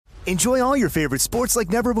Enjoy all your favorite sports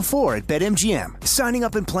like never before at BetMGM. Signing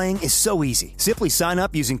up and playing is so easy. Simply sign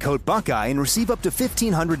up using code Buckeye and receive up to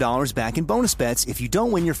 $1,500 back in bonus bets if you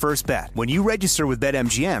don't win your first bet. When you register with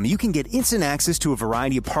BetMGM, you can get instant access to a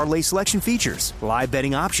variety of parlay selection features, live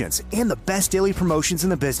betting options, and the best daily promotions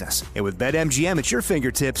in the business. And with BetMGM at your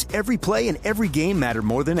fingertips, every play and every game matter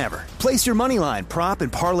more than ever. Place your moneyline, prop,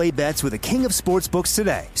 and parlay bets with the king of sportsbooks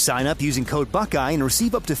today. Sign up using code Buckeye and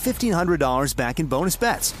receive up to $1,500 back in bonus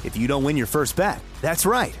bets if you don't win your first bet. That's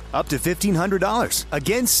right, up to $1,500.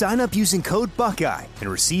 Again, sign up using code Buckeye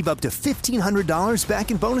and receive up to $1,500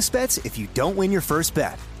 back in bonus bets if you don't win your first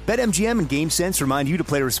bet. BetMGM and GameSense remind you to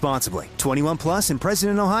play responsibly. 21 plus and present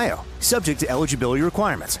in Ohio. Subject to eligibility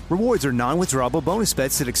requirements. Rewards are non-withdrawable bonus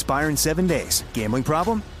bets that expire in 7 days. Gambling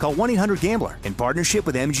problem? Call 1-800-GAMBLER in partnership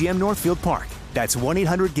with MGM Northfield Park. That's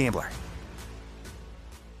 1-800-GAMBLER.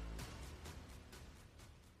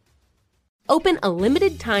 Open a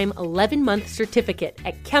limited-time 11-month certificate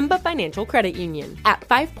at Kemba Financial Credit Union. At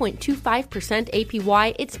 5.25%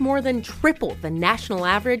 APY, it's more than triple the national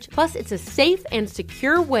average, plus it's a safe and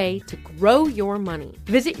secure way to grow your money.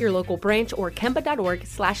 Visit your local branch or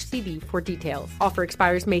kemba.org/CD for details. Offer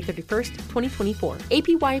expires May 31st, 2024.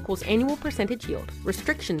 APY equals annual percentage yield.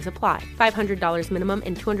 Restrictions apply. $500 minimum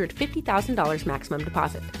and $250,000 maximum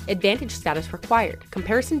deposit. Advantage status required.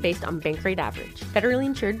 Comparison based on bank rate average. Federally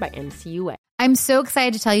insured by NCUA. I'm so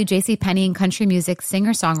excited to tell you JCPenney and country music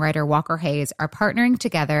singer-songwriter Walker Hayes are partnering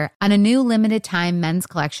together on a new limited-time men's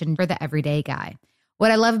collection for the everyday guy.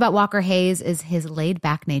 What I love about Walker Hayes is his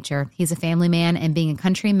laid-back nature. He's a family man, and being a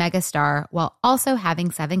country megastar while also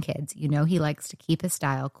having 7 kids, you know he likes to keep his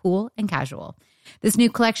style cool and casual. This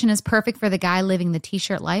new collection is perfect for the guy living the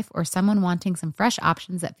t-shirt life or someone wanting some fresh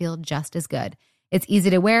options that feel just as good. It's easy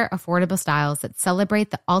to wear, affordable styles that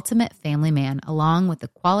celebrate the ultimate family man, along with the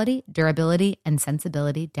quality, durability, and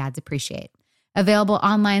sensibility dads appreciate. Available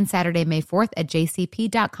online Saturday, May 4th at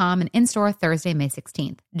jcp.com and in-store Thursday, May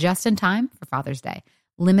 16th. Just in time for Father's Day.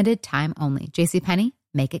 Limited time only. JCPenney,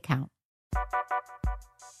 make it count.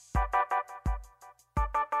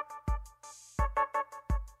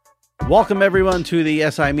 Welcome, everyone, to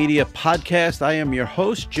the SI Media Podcast. I am your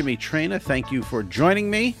host, Jimmy Traina. Thank you for joining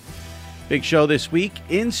me. Big show this week.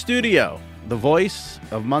 In studio, the voice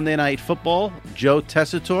of Monday Night Football, Joe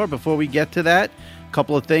Tessitore. Before we get to that, a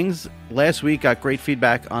couple of things. Last week, got great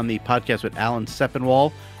feedback on the podcast with Alan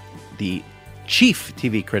Sepinwall, the chief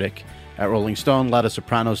TV critic at Rolling Stone. A lot of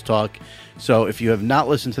Sopranos talk. So if you have not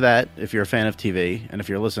listened to that, if you're a fan of TV, and if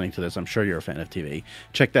you're listening to this, I'm sure you're a fan of TV,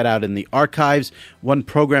 check that out in the archives. One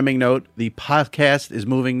programming note, the podcast is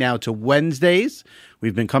moving now to Wednesdays.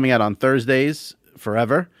 We've been coming out on Thursdays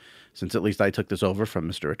forever, since at least I took this over from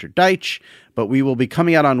Mr. Richard Deitch, but we will be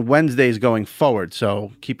coming out on Wednesdays going forward,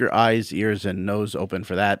 so keep your eyes, ears, and nose open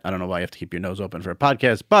for that. I don't know why you have to keep your nose open for a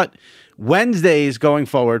podcast, but Wednesdays going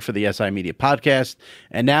forward for the SI Media Podcast,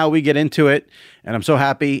 and now we get into it, and I'm so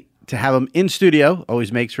happy to have him in studio.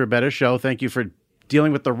 Always makes for a better show. Thank you for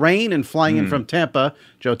dealing with the rain and flying in from Tampa,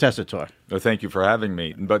 Joe Tessitore. Oh, thank you for having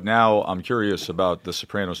me. But now I'm curious about the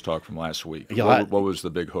Sopranos talk from last week. What was the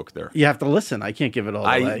big hook there? You have to listen. I can't give it all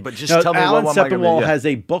away. But just tell me Alan what am I going to Sepinwall has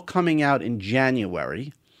a book coming out in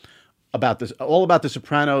January about this, all about the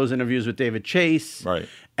Sopranos, interviews with David Chase. Right.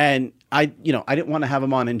 And I didn't want to have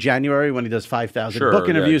him on in January when he does 5,000 book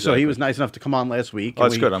interviews, exactly. So he was nice enough to come on last week. Oh,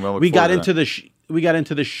 that's good. I'm going to look we got forward to into that. We got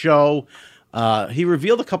into the show. He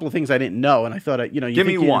revealed a couple of things I didn't know, and I thought, give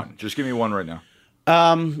me one. Just give me one right now.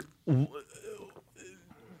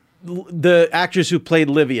 The actress who played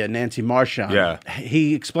Livia, Nancy Marchand, Yeah.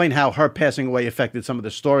 he explained how her passing away affected some of the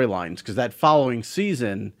storylines, because that following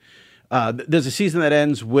season, there's a season that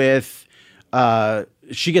ends with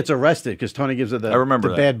she gets arrested because Tony gives her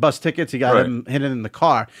the bad bus tickets. He got him hidden in the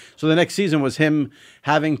car. So the next season was him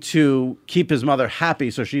having to keep his mother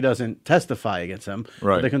happy so she doesn't testify against him.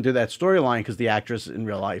 Right. But they couldn't do that storyline because the actress in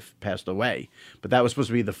real life passed away. But that was supposed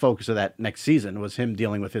to be the focus of that next season, was him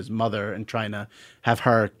dealing with his mother and trying to have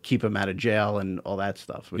her keep him out of jail and all that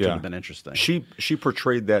stuff, which would have been interesting. She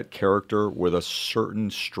portrayed that character with a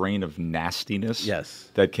certain strain of nastiness. Yes.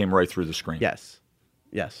 That came right through the screen. Yes.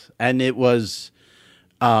 And it was,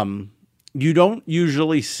 you don't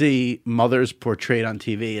usually see mothers portrayed on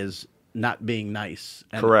TV as not being nice.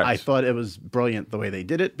 And Correct. I thought it was brilliant the way they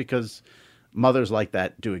did it, because mothers like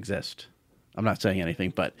that do exist. I'm not saying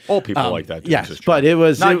anything, but all people like that do yes, exist. but it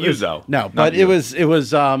was not you though. No, Not but you. it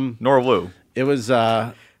was nor Lou. It was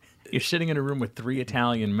You're sitting in a room with 3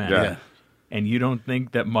 Italian men. Yeah. and you don't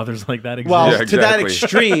think that mothers like that exist? Well, Yeah, to that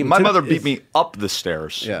exactly. extreme. My mother beat me up the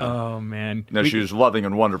stairs. Yeah. Oh, man. No, she was loving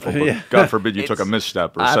and wonderful, but God forbid you took a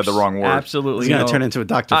misstep or said the wrong word. Absolutely. It's going to turn into a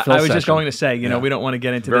Dr. Phil I was just session. going to say, we don't want to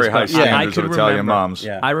get into Very this. high but standards I of could Italian remember, moms.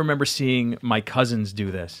 Yeah. I remember seeing my cousins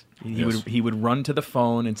do this. He would run to the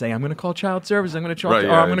phone and say, "I'm going to call child services. I'm going to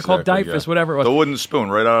I'm going to call DIFUS, whatever it was." The wooden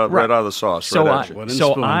spoon right out of the sauce. So right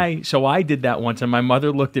at you. so I did that once, and my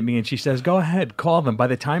mother looked at me and she says, "Go ahead, call them. By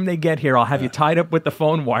the time they get here, I'll have you tied up with the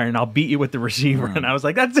phone wire and I'll beat you with the receiver." And I was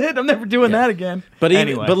like, "That's it. I'm never doing that again." But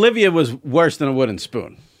anyway, but Livia was worse than a wooden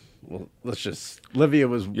spoon. Well, Livia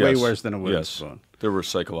was way worse than a wooden spoon. There was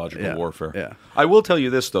psychological warfare. Yeah. I will tell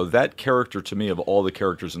you this, though. That character, to me, of all the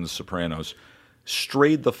characters in The Sopranos,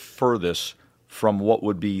 strayed the furthest from what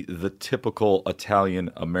would be the typical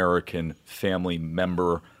Italian-American family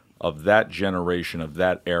member of that generation, of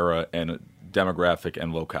that era, and demographic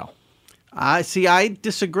and locale. I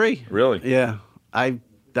disagree. Really? Yeah. I've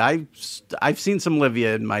seen some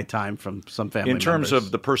Livia in my time from some family In terms members.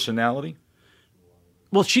 of the personality?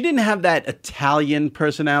 Well, she didn't have that Italian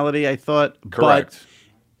personality, I thought. Correct. But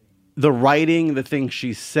the writing, the things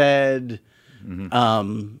she said,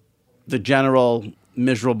 the general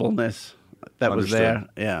miserableness that was there.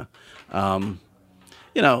 Yeah. The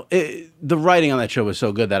writing on that show was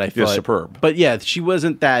so good that I thought. superb. But yeah, she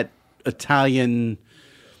wasn't that Italian.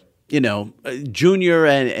 Junior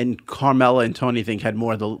and Carmela and Tony, I think, had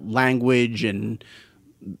more of the language and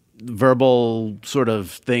verbal sort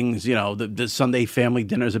of things. The Sunday family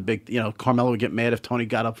dinner is a big. Carmela would get mad if Tony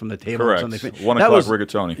got up from the table. Correct. On Sunday. 1 o'clock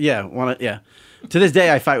rigatoni. Yeah, To this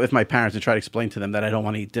day, I fight with my parents and try to explain to them that I don't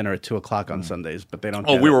want to eat dinner at 2 o'clock on Sundays, but they don't.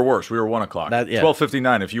 Oh, get we it. were worse. We were 1 o'clock.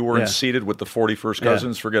 12:59. If you weren't seated with the 41st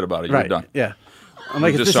cousins, forget about it. You're Right. done. Yeah. I'm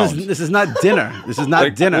like, this disowned. is not dinner. This is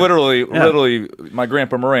not dinner. Literally, my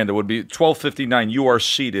grandpa Miranda would be 12:59. You are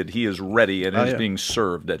seated. He is ready, and it is being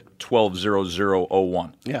served at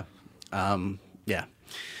 12:00:01. Yeah. Yeah.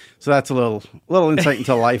 So that's a little insight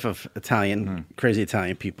into the life of crazy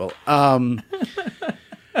Italian people.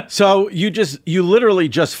 So you literally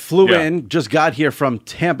just flew in, just got here from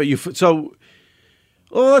Tampa.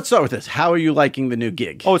 Well, let's start with this. How are you liking the new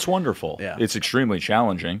gig? Oh, it's wonderful. Yeah. It's extremely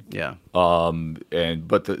challenging. Yeah.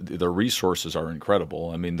 But the resources are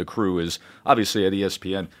incredible. I mean, the crew is obviously at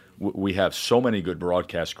ESPN. We have so many good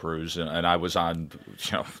broadcast crews, and I was on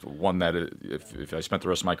one that if I spent the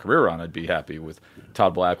rest of my career on, I'd be happy with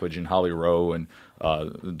Todd Blackledge and Holly Rowe and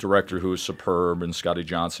the director who is superb, and Scotty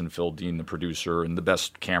Johnson, Phil Dean, the producer, and the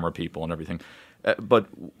best camera people and everything. But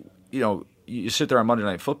you sit there on Monday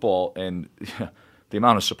Night Football and the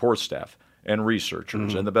amount of support staff and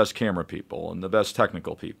researchers and the best camera people and the best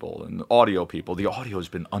technical people and audio people. The audio has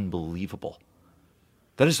been unbelievable.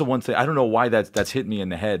 That is the one thing. I don't know why that's hit me in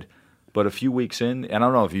the head, but a few weeks in, and I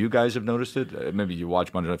don't know if you guys have noticed it. Maybe you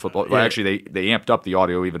watch Monday Night Football. Well, actually, they amped up the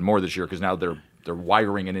audio even more this year because now they're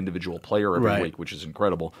wiring an individual player every week, which is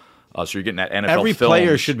incredible. So you're getting that NFL Every films.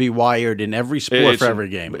 player should be wired in every sport for every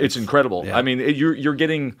game. It's incredible. Yeah. I mean, you're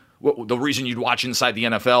getting the reason you'd watch Inside the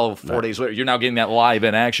NFL 4 days later. You're now getting that live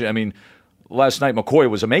in action. I mean, last night McCoy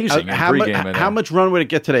was amazing in pregame. How much run would it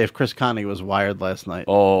get today if Chris Conley was wired last night?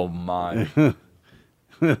 Oh my!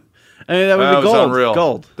 I mean, that would be was gold. unreal.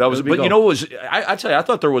 Gold. That was, It would be but gold. you know, it was. I tell you, I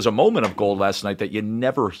thought there was a moment of gold last night that you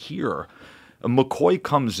never hear. McCoy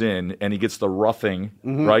comes in and he gets the roughing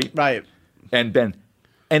right, and Ben,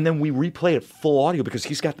 and then we replay it full audio because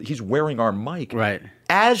he's wearing our mic right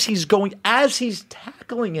as he's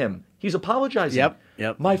tackling him. He's apologizing.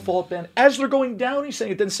 Yep. My fault, Ben. As they're going down, he's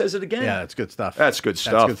saying it, then says it again. Yeah, that's good stuff. That's good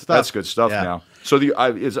stuff Yeah. now. So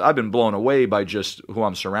I've been blown away by just who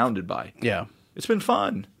I'm surrounded by. Yeah. It's been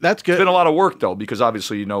fun. That's good. It's been a lot of work, though, because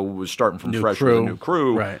obviously, we're starting from fresh with a new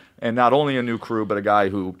crew. Right. And not only a new crew, but a guy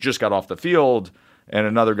who just got off the field and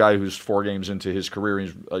another guy who's 4 games into his career.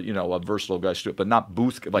 He's, a versatile guy, but not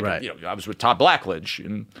booth. I was with Todd Blackledge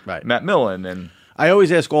and Matt Millen. And I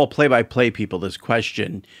always ask all play-by-play people this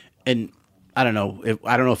question, and I don't know if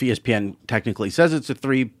ESPN technically says it's a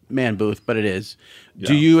 3-man booth, but it is. Yeah,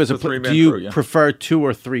 do you crew, prefer 2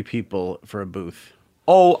 or 3 people for a booth?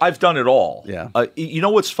 Oh, I've done it all. Yeah. You know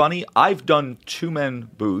what's funny? I've done 2-man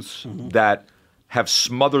booths that have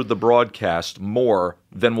smothered the broadcast more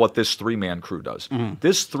than what this 3-man crew does.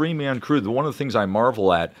 This 3-man crew, one of the things I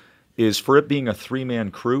marvel at is for it being a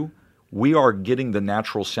 3-man crew, we are getting the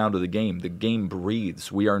natural sound of the game. The game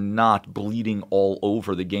breathes. We are not bleeding all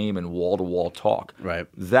over the game and wall-to-wall talk. Right.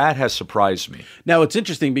 That has surprised me. Now, it's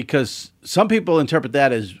interesting because some people interpret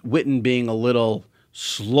that as Witten being a little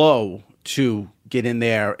slow to get in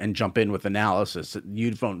there and jump in with analysis.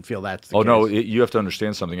 You don't feel that's the case. No, you have to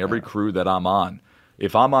understand something. Every crew that I'm on,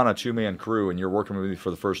 If I'm on a two-man crew and you're working with me for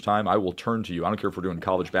the first time, I will turn to you. I don't care if we're doing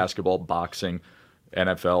college basketball, boxing,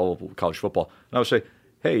 NFL, college football. And I would say,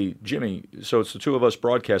 hey, Jimmy, so it's the two of us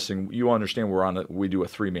broadcasting. You understand we do a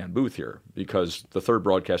three-man booth here because the third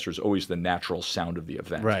broadcaster is always the natural sound of the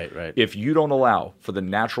event. Right. If you don't allow for the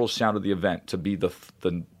natural sound of the event to be the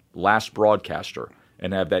last broadcaster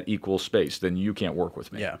and have that equal space, then you can't work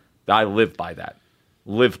with me. Yeah. I live by that.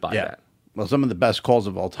 That. Well, some of the best calls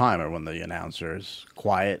of all time are when the announcer is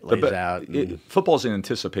quiet, lays out. Football's an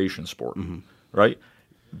anticipation sport, right?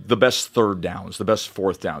 The best third downs, the best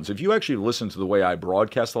fourth downs. If you actually listen to the way I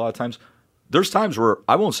broadcast a lot of times, there's times where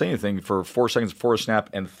I won't say anything for 4 seconds before a snap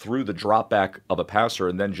and through the drop back of a passer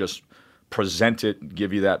and then just present it,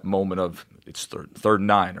 give you that moment of it's third and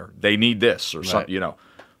 9 or they need this or something,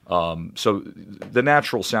 So the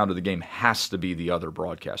natural sound of the game has to be the other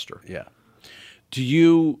broadcaster. Yeah.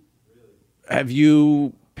 Have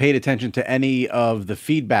you paid attention to any of the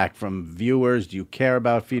feedback from viewers? Do you care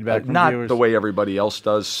about feedback from viewers? Not the way everybody else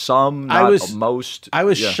does. Some, most. I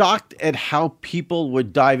was shocked at how people were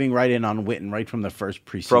diving right in on Witten right from the first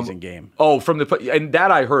preseason game. And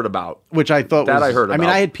that I heard about. Which I thought I heard about. I mean,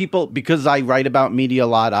 I had people, because I write about media a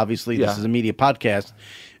lot, obviously this is a media podcast.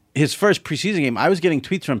 His first preseason game, I was getting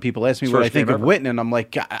tweets from people asking me what I think of Witten, and I'm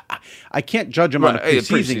like, I can't judge him on a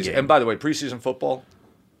preseason game. And by the way, preseason football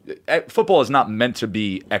is not meant to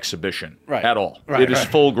be exhibition at all. It is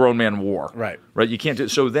full grown man war. Right. You can't do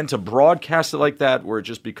so. Then to broadcast it like that, where it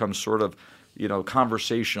just becomes sort of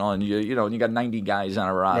conversational, and you got 90 guys on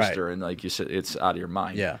a roster, and like you said, it's out of your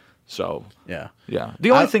mind. Yeah. So yeah.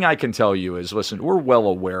 The only thing I can tell you is, listen, we're well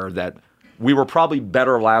aware that we were probably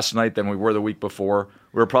better last night than we were the week before.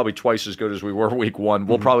 We were probably twice as good as we were week one.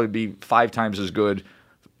 We'll probably be 5 times as good.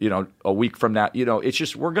 A week from now, it's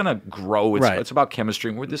just we're gonna grow. It's about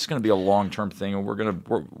chemistry. This is gonna be a long-term thing, and we're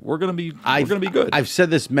gonna be good. I've said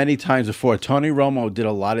this many times before. Tony Romo did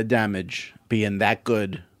a lot of damage being that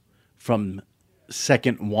good from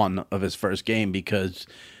second one of his first game, because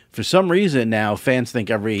for some reason now fans think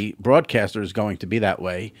every broadcaster is going to be that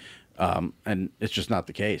way, and it's just not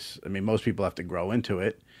the case. I mean, most people have to grow into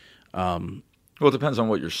it. Well, it depends on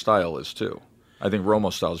what your style is too. I think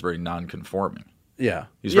Romo's style is very non-conforming. Yeah,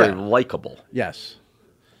 he's very likable. Yes,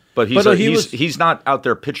 but he's not out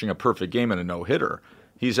there pitching a perfect game and a no-hitter.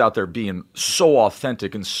 He's out there being so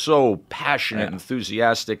authentic and so passionate,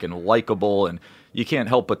 enthusiastic, and likable, and you can't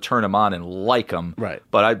help but turn him on and like him. Right.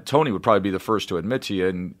 But Tony would probably be the first to admit to you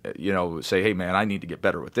and say, "Hey, man, I need to get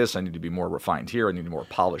better with this. I need to be more refined here. I need to be more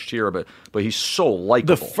polished here." But he's so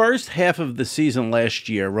likable. The first half of the season last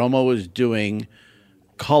year, Romo was doing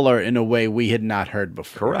color in a way we had not heard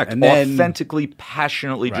before. Correct. And then, authentically,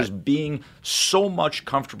 passionately, just being so much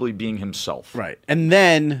comfortably being himself. Right. And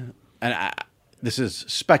then, this is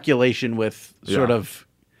speculation with sort of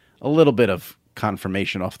a little bit of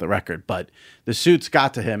confirmation off the record, but the suits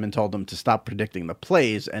got to him and told him to stop predicting the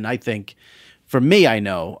plays. And I think, for me, I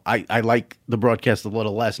like the broadcast a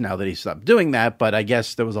little less now that he stopped doing that, but I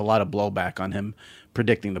guess there was a lot of blowback on him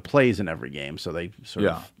predicting the plays in every game. So they sort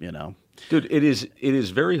of, Dude, it is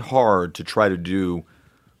very hard to try to do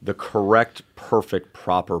the correct, perfect,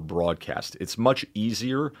 proper broadcast. It's much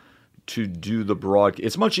easier to do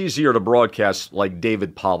It's much easier to broadcast like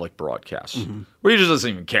David Pollack broadcasts, where he just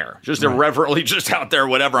doesn't even care, just irreverently, just out there,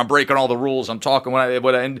 whatever. I'm breaking all the rules. I'm talking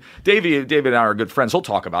and David and I are good friends. He'll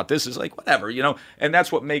talk about this. It's like whatever, and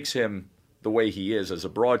that's what makes him the way he is as a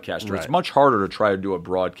broadcaster. It's much harder to try to do a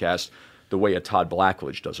broadcast the way a Todd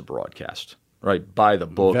Blackledge does a broadcast. Right, by the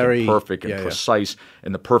book, and perfect and precise,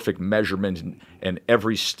 and the perfect measurement, and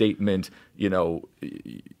every statement, you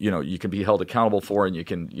can be held accountable for, and you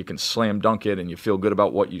can slam dunk it, and you feel good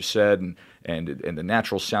about what you said, and the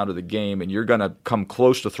natural sound of the game, and you're gonna come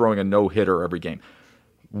close to throwing a no-hitter every game.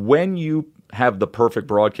 When you have the perfect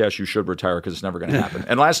broadcast, you should retire because it's never going to happen.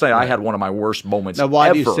 And last night I had one of my worst moments. Now, why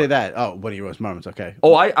ever. do you say that? Oh, one of your worst moments. Okay.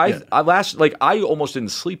 Oh, I almost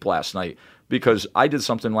didn't sleep last night because I did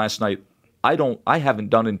something last night I haven't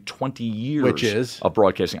done in 20 years. Which is? Of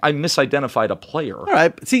broadcasting. I misidentified a player. All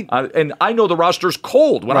right. See, and I know the roster's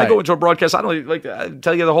cold. When I go into a broadcast, I don't I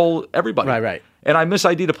tell you everybody. Right. And I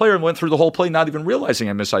misid'd a player and went through the whole play not even realizing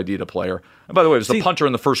I misid'd a player. And by the way, it was the punter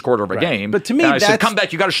in the first quarter of a game. But to me, and I said, come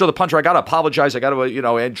back, you got to show the punter. I got to apologize. I got to,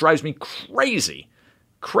 it drives me crazy.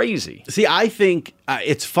 Crazy. See, I think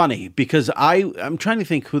it's funny because I'm trying to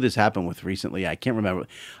think who this happened with recently. I can't remember.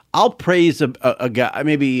 I'll praise a guy,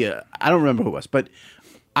 maybe, I don't remember who it was, but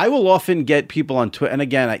I will often get people on Twitter. And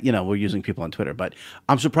again, we're using people on Twitter, but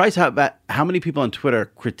I'm surprised how many people on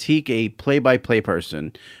Twitter critique a play-by-play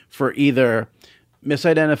person for either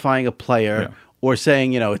misidentifying a player or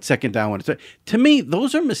saying, it's second down when it's to me,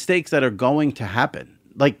 those are mistakes that are going to happen.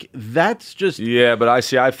 Like that's just Yeah, but I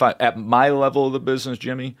find at my level of the business,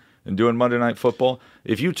 Jimmy, and doing Monday Night Football,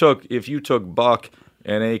 if you took Buck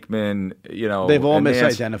and Aikman, they've all and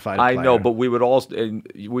misidentified. I know, but we would all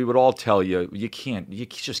tell you you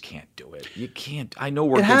just can't do it. You can't. I know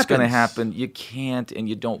where it's going to happen. You can't, and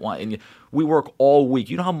you don't want. And we work all week.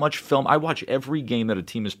 You know how much film I watch every game that a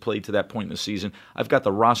team has played to that point in the season. I've got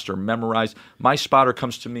the roster memorized. My spotter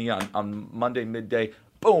comes to me on Monday midday.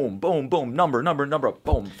 Boom, boom, boom, number,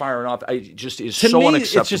 boom, firing off. It just is so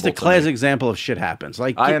unacceptable. It's just a classic example of shit happens.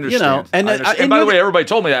 Like I understand. And by the way, everybody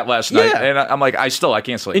told me that last night, and I'm like, I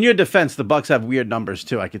can't sleep. In your defense, the Bucs have weird numbers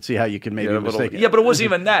too. I could see how you could maybe mistake it. Yeah, but it wasn't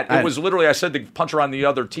even that. It was literally I said the punter on the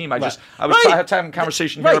other team. I was having a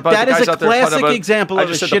conversation here about that the guys out there. That is a classic example of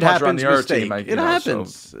a shit happens mistake. It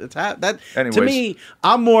happens. To me,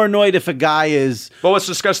 I'm more annoyed if a guy is. Well, what's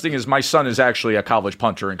disgusting is my son is actually a college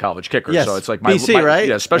punter and college kicker. Yes. So it's like BC,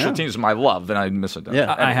 right? Yeah, special teams is my love, then I miss it.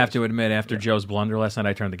 Yeah. I have to admit, after Joe's blunder last night,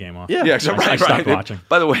 I turned the game off. Yeah, I stopped watching.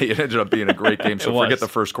 By the way, it ended up being a great game, so forget the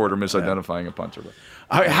first quarter misidentifying a punter.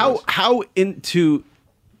 How into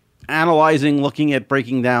analyzing, looking at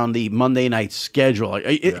breaking down the Monday night schedule?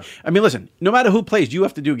 I mean, listen, no matter who plays, you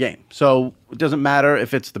have to do a game. So it doesn't matter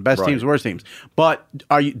if it's the best teams, worst teams. But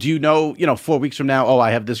do you know, 4 weeks from now,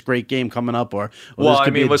 I have this great game coming up, or well, I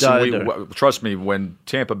mean, listen, trust me, when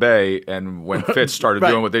Tampa Bay and when Fitz started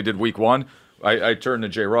doing what they did week one, I turned to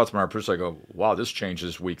Jay Rothman, our producer, I go, wow, this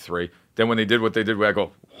changes week 3. Then when they did what they did, I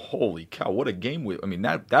go, holy cow, what a game!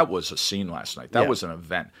 That was a scene last night. That was an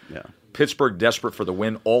event. Yeah. Pittsburgh desperate for the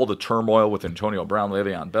win, all the turmoil with Antonio Brown,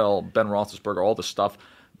 Le'Veon Bell, Ben Roethlisberger, all the stuff.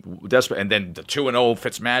 Desperate, and then the 2-0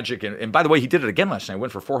 Fitzmagic, and by the way, he did it again last night.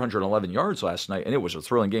 Went for 411 yards last night, and it was a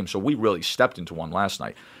thrilling game. So we really stepped into one last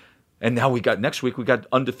night. And now next week we got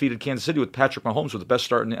undefeated Kansas City with Patrick Mahomes with the best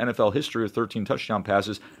start in NFL history with 13 touchdown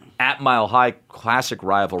passes at Mile High, classic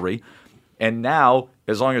rivalry. And now,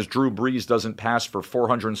 as long as Drew Brees doesn't pass for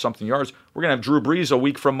 400 and something yards, we're going to have Drew Brees a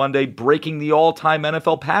week from Monday breaking the all-time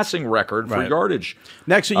NFL passing record for yardage.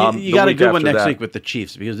 Next, you got a good one next week with the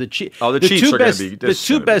Chiefs because the Chiefs are going to be the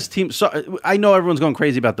two best teams. So I know everyone's going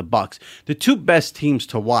crazy about the Bucs. The two best teams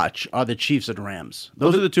to watch are the Chiefs and Rams.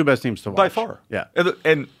 Those are the two best teams to watch by far. Yeah,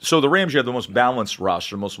 and so the Rams, you have the most balanced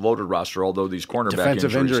roster, most loaded roster. Although these cornerback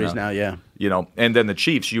defensive injuries now, and then the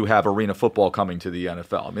Chiefs, you have arena football coming to the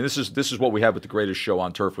NFL. I mean, this is what we had with the greatest show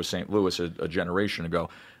on turf with St. Louis a generation ago.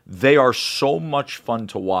 They are so much fun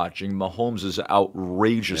to watch, and Mahomes is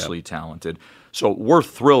outrageously talented. So we're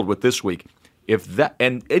thrilled with this week.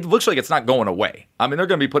 And it looks like it's not going away. I mean, they're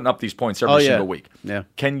going to be putting up these points every single week. Yeah.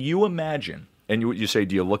 Can you imagine? And you say,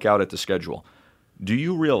 do you look out at the schedule? Do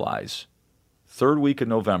you realize third week of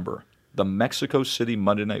November, the Mexico City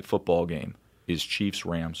Monday Night Football game is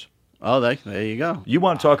Chiefs-Rams? Oh, there you go. You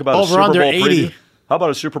want to talk about a Super Bowl preview? How about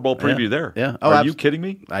a Super Bowl preview there? Yeah. Are you kidding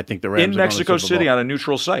me? I think the Rams in Mexico City on a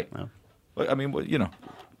neutral site. Yeah. I mean,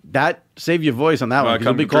 that save your voice on that one.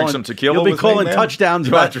 You'll be calling some tequila. You'll be calling touchdowns.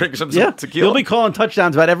 Drink some tequila. You'll be calling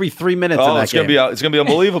touchdowns about every 3 minutes. Oh, it's going to be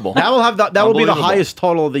unbelievable. That will be the highest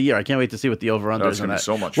total of the year. I can't wait to see what the over/under is. That's going to be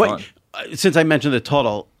so much fun. Since I mentioned the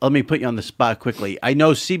total, let me put you on the spot quickly. I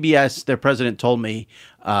know CBS, their president, told me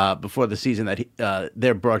before the season that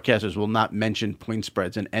their broadcasters will not mention point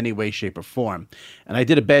spreads in any way, shape, or form. And I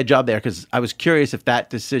did a bad job there because I was curious if that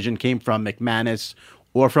decision came from McManus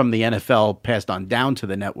or from the NFL passed on down to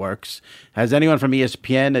the networks. Has anyone from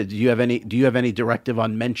ESPN? Do you have any directive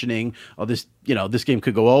on mentioning? This game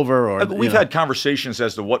could go over? Or we've had conversations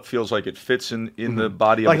as to what feels like it fits in the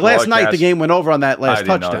body of like last night. The game went over on that last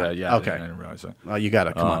touchdown. Know that. Yeah, okay, I didn't realize that. Oh, you got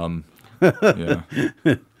it. Come on.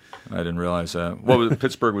 Yeah. I didn't realize that. What was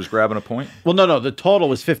Pittsburgh was grabbing a point? Well, no. The total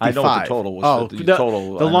was 55. I know what the total was. The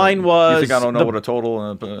total. The line was. You think I don't know what a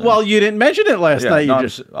total? Well, you didn't mention it last night. I'm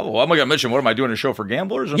going to mention. What am I doing? A show for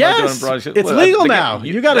gamblers? Yes, it's legal now.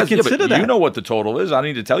 You got to consider that. You know what the total is. I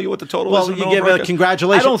need to tell you what the total is. Well, you give a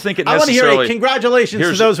congratulations. I don't think it necessarily. I want to hear a congratulations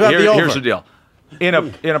to those who have the over. Here's the deal. In a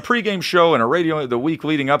pregame show and a radio, the week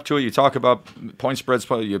leading up to it, you talk about point spreads.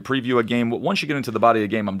 You preview a game. Once you get into the body of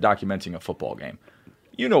the game, I'm documenting a football game.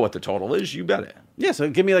 You know what the total is. You bet it. Yeah, so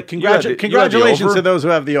give me congratulations to those who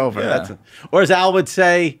have the over. Yeah. Or as Al would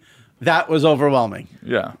say, that was overwhelming.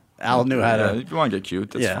 Yeah. Al knew how to. If you want to get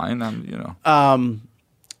cute, that's fine. I mean, I'm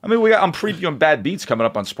previewing Bad Beats coming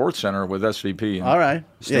up on SportsCenter with SVP. All right.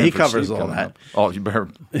 Yeah, he covers all that. Up. Oh, you better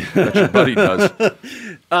bet your buddy does.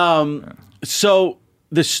 So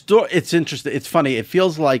the story, it's interesting. It's funny. It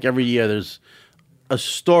feels like every year there's a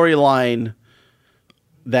storyline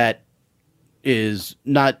that is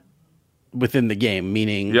not within the game,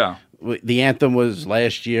 meaning the anthem was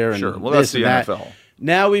last year. And Sure. Well, that's the that. NFL.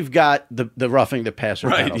 Now we've got the roughing the passer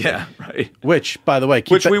penalty. Yeah, right. Which, by the way,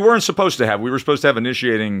 we weren't supposed to have. We were supposed to have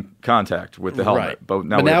initiating contact with the helmet, right. but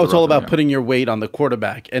now it's all about putting your weight on the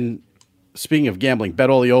quarterback. And speaking of gambling, bet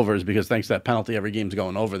all the overs because thanks to that penalty, every game's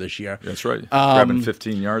going over this year. That's right. Grabbing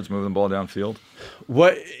 15 yards, moving the ball downfield.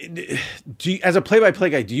 What do you, as a play-by-play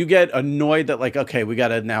guy, do you get annoyed that like, okay, we got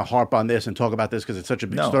to now harp on this and talk about this because it's such a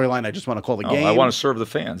big storyline? I just want to call the game. I want to serve the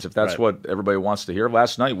fans. If that's what everybody wants to hear.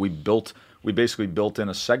 Last night we basically built in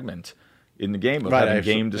a segment in the game of having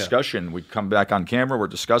game discussion. Yeah. We come back on camera, we're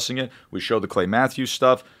discussing it. We show the Clay Matthews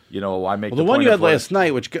stuff. I make the one you had last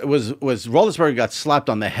night, which was Roethlisberger got slapped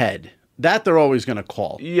on the head. That they're always going to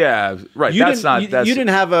call. Yeah, right. You didn't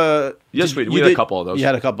have a. Yes, we had a couple of those. You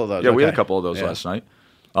had a couple of those. Yeah, we had a couple of those last night.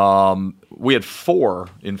 We had 4,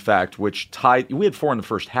 in fact, which tied. We had 4 in the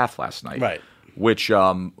first half last night. Right. Which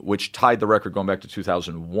tied the record going back to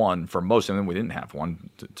 2001 for most, and then we didn't have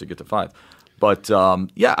one to get to 5. But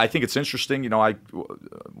I think it's interesting.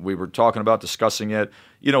 We were talking about discussing it.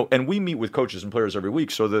 And we meet with coaches and players every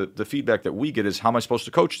week. So the feedback that we get is, how am I supposed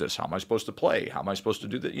to coach this? How am I supposed to play? How am I supposed to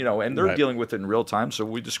do that? And they're dealing with it in real time. So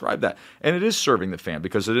we describe that, and it is serving the fan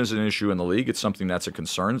because it is an issue in the league. It's something that's a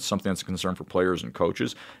concern. It's something that's a concern for players and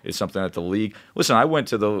coaches. It's something that the league. Listen, I went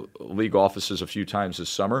to the league offices a few times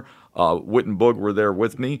this summer. Witt and Boog were there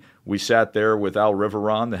with me. We sat there with Al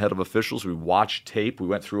Riveron, the head of officials. We watched tape. We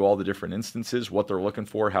went through all the different instances, what they're looking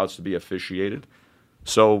for, how it's to be officiated.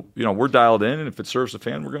 So, we're dialed in, and if it serves the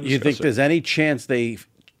fan, we're going to discuss it. You think there's any chance they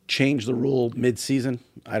change the rule mid-season?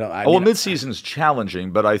 Mid-season is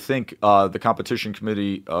challenging, but I think the competition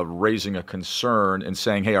committee raising a concern and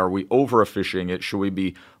saying, hey, are we over-officiating it? Should we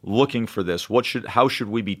be looking for this? How should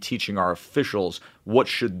we be teaching our officials? What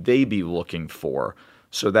should they be looking for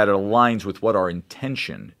so that it aligns with what our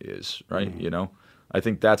intention is, right? Mm-hmm. I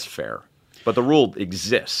think that's fair. But the rule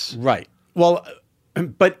exists. Right. Well,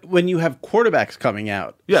 but when you have quarterbacks coming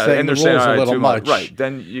out, and they're saying a little much, right?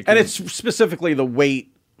 Then you can, and it's specifically the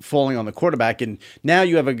weight falling on the quarterback, and now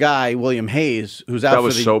you have a guy, William Hayes, who's out. That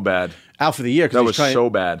was so bad. Out for the year. That was so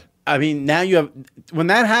bad. I mean, now you have when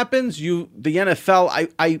that happens, the NFL.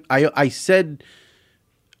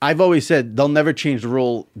 I've always said they'll never change the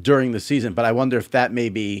rule during the season, but I wonder if that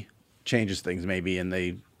maybe changes things,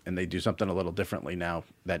 and they do something a little differently now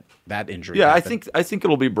that injury. Yeah, happened. I think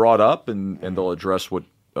it'll be brought up and they'll address what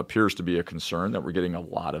appears to be a concern that we're getting a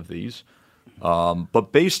lot of these.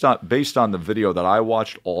 But based on the video that I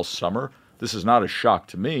watched all summer, this is not a shock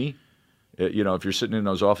to me. If you're sitting in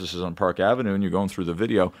those offices on Park Avenue and you're going through the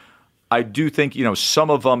video, I do think some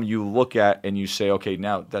of them you look at and you say, okay,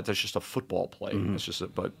 now that's just a football play. Mm-hmm. It's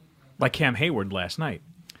just but like Cam Hayward last night.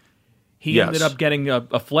 He ended up getting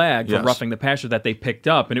a flag for roughing the passer that they picked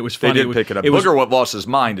up, and it was funny. They did pick it up. Booger lost his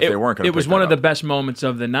mind if they weren't going to pick it up. It was one of the best moments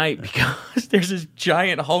of the night because there's this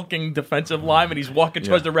giant hulking defensive lineman. He's walking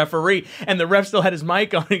towards the referee, and the ref still had his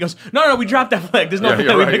mic on. And he goes, "No, we dropped that flag. There's no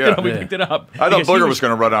flag. We picked it up." I thought Booger was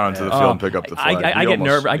going to run out into the field and pick up the flag.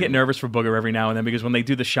 I get nervous for Booger every now and then because when they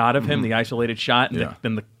do the shot of him, the isolated shot, and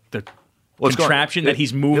then the contraption that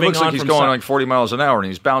he's moving on. It looks like he's going like 40 miles an hour and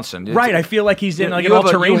he's bouncing. Right, I feel like he's in like an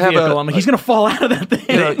all-terrain vehicle. I'm like, he's going to fall out of that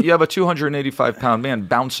thing. You have a 285-pound man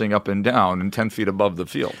bouncing up and down and 10 feet above the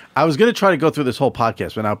field. I was going to try to go through this whole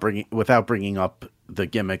podcast without bringing up the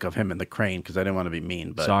gimmick of him in the crane because I didn't want to be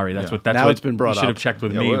mean. But sorry, that's what it's been brought up. You should have checked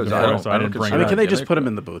with me before, so I didn't bring it up. Can they just put him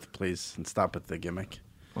in the booth, please, and stop with the gimmick?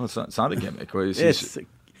 Well, it's not a gimmick.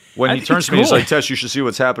 When he turns to me, he's like, Tess, you should see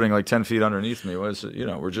what's happening like 10 feet underneath me. We're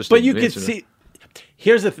just. But you could see.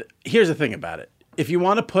 Here's the thing about it. If you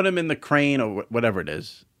want to put him in the crane or whatever it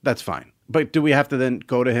is, that's fine. But do we have to then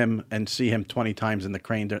go to him and see him 20 times in the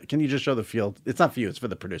crane? Can you just show the field? It's not for you. It's for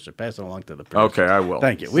the producer. Pass it along to the producer. Okay, I will.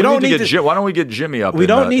 Thank you. Why don't we get Jimmy up? We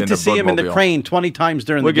don't need to see him in the crane 20 times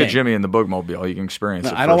during the game. We'll get Jimmy in the Boogmobile. You can experience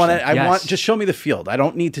it. I don't want to. I want just show me the field. I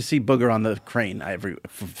don't need to see Booger on the crane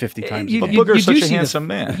 50 times. But Booger's such a handsome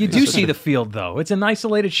man. You do see the field though. It's an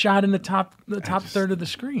isolated shot in the top third of the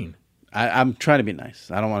screen. I'm trying to be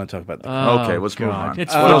nice. I don't want to talk about that. Okay, let's move on.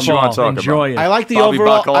 It's what else you want to talk about? I like the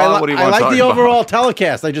overall. I like the overall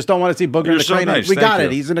telecast. I just don't want to see Booger in the crane. Nice. We got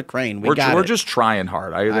it. He's in a crane. We're just trying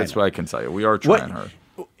hard. That's what I can tell you. We are trying hard.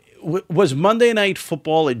 Was Monday Night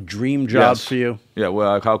Football a dream job for you? Yeah.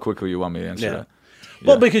 Well, how quickly you want me to answer that?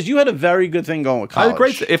 Well, because you had a very good thing going with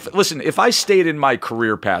college. If I stayed in my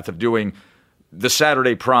career path of doing the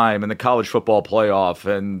Saturday Prime and the college football playoff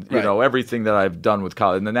and everything that I've done with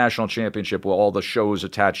college and the national championship with all the shows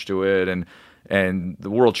attached to it and the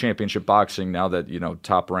world championship boxing now that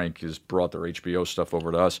Top Rank has brought their HBO stuff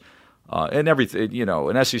over to us and everything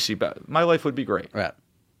an SEC my life would be great. Right.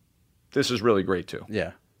 this is really great too.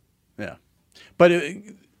 Yeah. But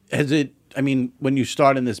when you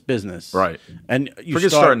start in this business, right? And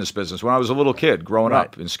forget starting this business. When I was a little kid, growing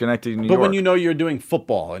up in Schenectady, New York. But when you're doing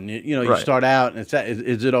football, and you start out, and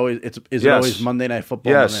is it always Monday Night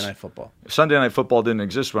Football? Yes. Monday Night Football. Sunday Night Football didn't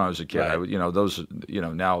exist when I was a kid.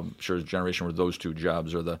 Right. Now I'm sure the generation where those two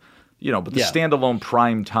jobs are the standalone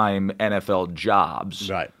primetime NFL jobs,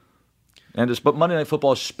 right? But Monday Night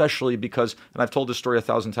Football especially because, and I've told this story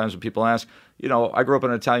 1,000 times when people ask, I grew up in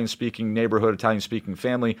an Italian-speaking neighborhood, Italian-speaking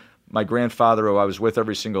family. My grandfather, who I was with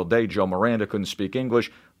every single day, Joe Miranda, couldn't speak English,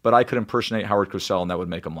 but I could impersonate Howard Cosell, and that would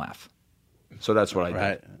make him laugh. So that's what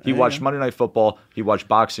I did. He watched Monday Night Football, he watched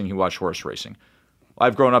boxing, he watched horse racing.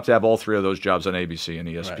 I've grown up to have all three of those jobs on ABC and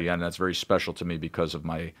ESPN, and that's very special to me because of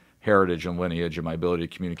my heritage and lineage and my ability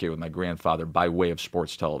to communicate with my grandfather by way of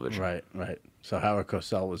sports television. Right. So Howard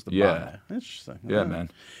Cosell was the bomb. Interesting. Yeah, man.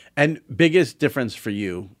 And biggest difference for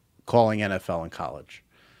you calling NFL in college?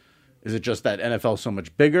 Is it just that NFL is so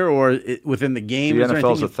much bigger, or within the game? The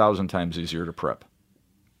NFL is 1,000 times easier to prep.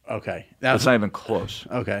 Okay. It's not even close.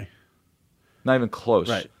 Okay. Not even close.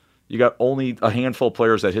 Right. You got only a handful of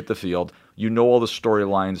players that hit the field. You know all the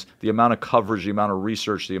storylines, the amount of coverage, the amount of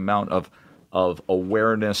research, the amount of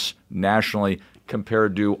awareness nationally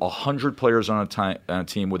compared to 100 players on a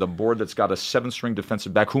team with a board that's got a 7-string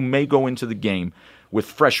defensive back who may go into the game with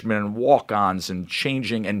freshmen and walk-ons and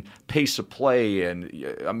changing and pace of play. And,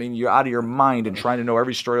 you're out of your mind and trying to know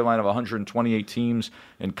every storyline of 128 teams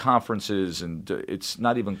and conferences, and it's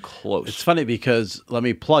not even close. It's funny because, let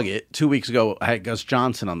me plug it, 2 weeks ago I had Gus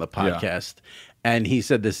Johnson on the podcast, and he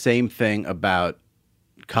said the same thing about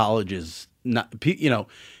colleges. You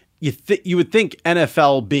would think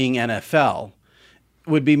NFL being NFL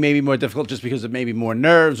would be maybe more difficult just because of maybe more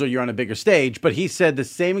nerves or you're on a bigger stage. But he said the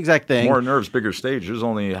same exact thing. More nerves, bigger stage. There's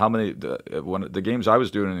only how many the games I was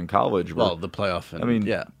doing in college were, the playoff.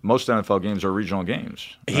 Most NFL games are regional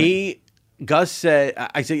games. Right? Gus said,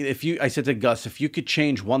 I said to Gus, if you could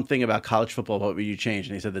change one thing about college football, what would you change?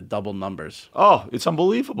 And he said the double numbers. Oh, it's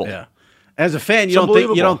unbelievable. Yeah. As a fan, you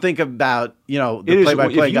don't think about the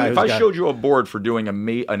play-by-play guy. If I showed you a board for doing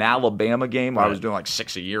an Alabama game, I was doing like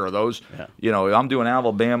 6 a year of those. Yeah. I'm doing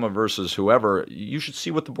Alabama versus whoever. You should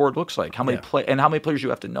see what the board looks like. How many how many players you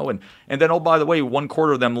have to know, and then by the way,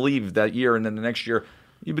 1/4 of them leave that year, and then the next year.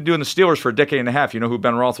 You've been doing the Steelers for a decade and a half. You know who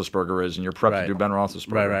Ben Roethlisberger is, and you're prepped to do Ben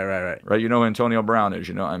Roethlisberger. Right. You know who Antonio Brown is.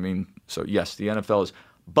 So yes, the NFL is,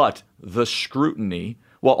 but the scrutiny.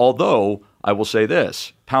 Well, although I will say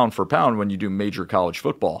this, pound for pound, when you do major college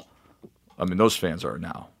football, those fans are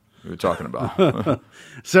now. You're talking about. Holy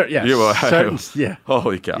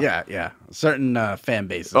cow. Yeah. Certain fan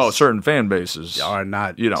bases. Oh, certain fan bases are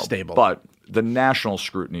not stable. But the national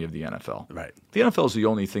scrutiny of the NFL. Right. The NFL is the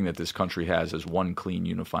only thing that this country has as one clean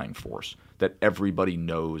unifying force that everybody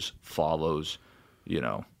knows, follows,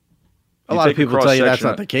 A lot of people tell you that's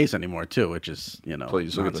not the case anymore, too, which is,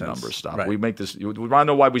 Please look at the numbers. Stop. Right. We make this. We want to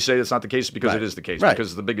know why we say it's not the case because it is the case. Because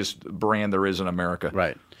it's the biggest brand there is in America.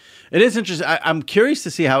 Right. It is interesting. I'm curious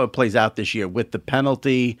to see how it plays out this year with the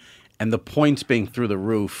penalty and the points being through the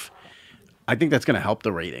roof. I think that's going to help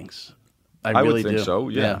the ratings. I really would think do. so.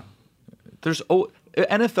 Yeah.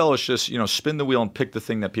 NFL is just spin the wheel and pick the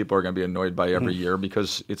thing that people are going to be annoyed by every year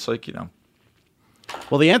because it's like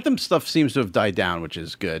Well, the anthem stuff seems to have died down, which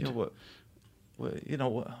is good.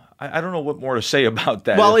 I don't know what more to say about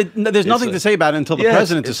that. Well, there's nothing to say about it until the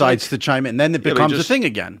president decides to chime in. Then it becomes a thing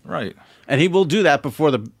again. Right. And he will do that before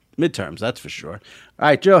the midterms, that's for sure. All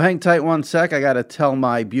right, Joe, hang tight one sec. I got to tell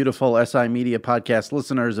my beautiful SI Media Podcast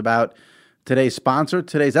listeners about today's sponsor.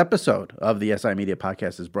 Today's episode of the SI Media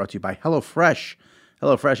Podcast is brought to you by HelloFresh.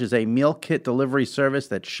 HelloFresh is a meal kit delivery service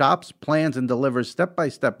that shops, plans, and delivers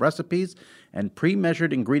step-by-step recipes and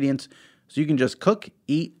pre-measured ingredients so you can just cook,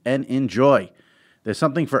 eat, and enjoy. There's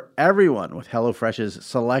something for everyone with HelloFresh's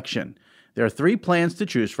selection. There are 3 plans to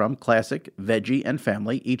choose from: classic, veggie, and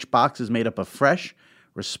family. Each box is made up of fresh,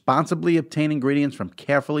 responsibly obtained ingredients from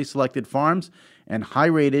carefully selected farms and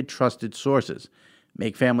high-rated, trusted sources.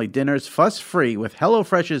 Make family dinners fuss-free with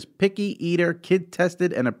HelloFresh's picky eater,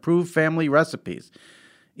 kid-tested, and approved family recipes.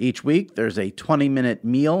 Each week, there's a 20-minute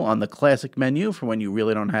meal on the classic menu for when you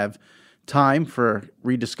really don't have time for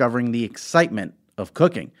rediscovering the excitement of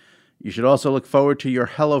cooking. You should also look forward to your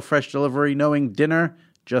HelloFresh delivery knowing dinner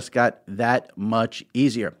just got that much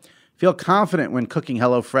easier. Feel confident when cooking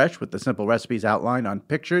HelloFresh with the simple recipes outlined on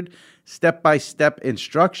pictured step-by-step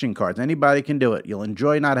instruction cards. Anybody can do it. You'll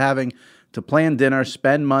enjoy not having to plan dinner,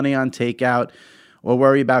 spend money on takeout, or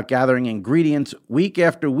worry about gathering ingredients week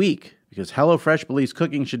after week because HelloFresh believes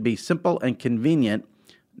cooking should be simple and convenient,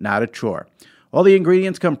 not a chore. All the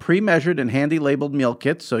ingredients come pre-measured in handy labeled meal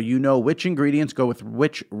kits, so you know which ingredients go with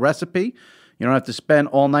which recipe. You don't have to spend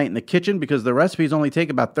all night in the kitchen because the recipes only take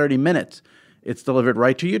about 30 minutes. It's delivered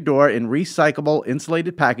right to your door in recyclable,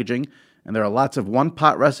 insulated packaging, and there are lots of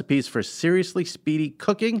one-pot recipes for seriously speedy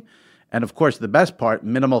cooking, and of course, the best part,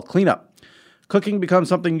 minimal cleanup. Cooking becomes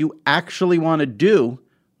something you actually want to do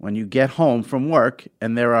when you get home from work,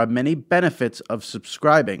 and there are many benefits of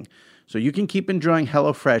subscribing, so you can keep enjoying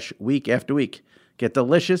HelloFresh week after week. Get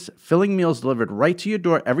delicious, filling meals delivered right to your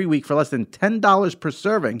door every week for less than $10 per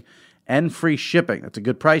serving, and free shipping. That's a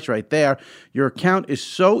good price right there. Your account is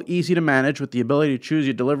so easy to manage with the ability to choose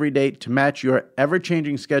your delivery date to match your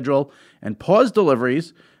ever-changing schedule and pause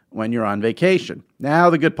deliveries when you're on vacation. Now,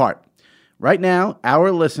 the good part. Right now,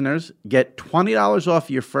 our listeners get $20 off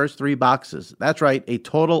your first 3 boxes. That's right, a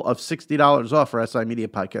total of $60 off for SI Media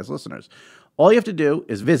Podcast listeners. All you have to do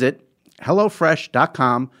is visit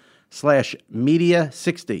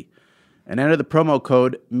HelloFresh.com/media60 and enter the promo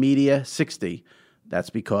code media60. That's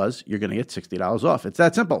because you're going to get $60 off. It's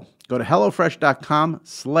that simple. Go to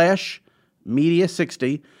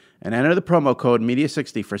HelloFresh.com/media60 and enter the promo code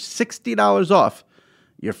media60 for $60 off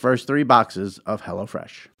your first 3 boxes of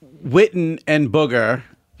HelloFresh. Witten and Booger.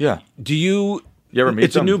 Yeah. Do you ever meet them?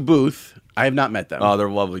 It's a new booth. I have not met them. Oh, they're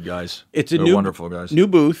lovely guys. They're wonderful guys. New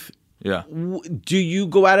booth. Yeah. Do you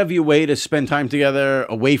go out of your way to spend time together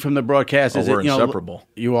away from the broadcast? Oh, we're inseparable.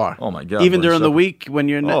 You are. Oh my God. Even during the week when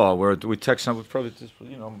you're not. We text them. Probably just,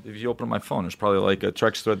 if you open my phone, there's probably like a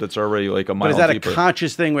text thread that's already like a mile deeper. But is that deeper. A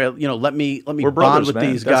conscious thing where let me we're bond brothers, with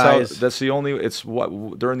man. these guys? That's the only. It's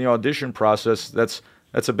what during the audition process. That's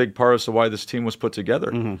a big part as to why this team was put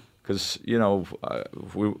together. Because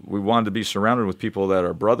we wanted to be surrounded with people that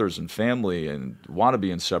are brothers and family and want to be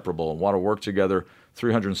inseparable and want to work together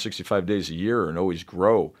 365 days a year and always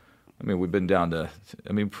grow. I mean, we've been down to.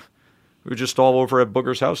 We were just all over at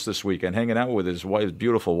Booger's house this weekend, hanging out with his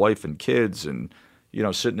beautiful wife and kids, and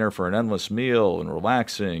sitting there for an endless meal and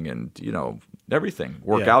relaxing and everything.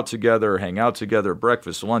 Work out together, hang out together,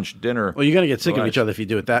 breakfast, lunch, dinner. Well, you're gonna get sick of each other if you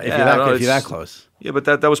do it that. If you're that close. Yeah, but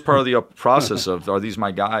that was part of the process of are these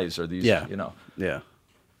my guys? Are these Yeah.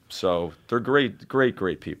 So they're great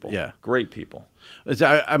people. Yeah, great people.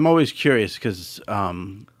 I'm always curious because,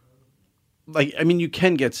 you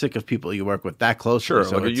can get sick of people you work with that closely. Sure,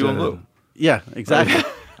 so look at you and Lou. Yeah, exactly.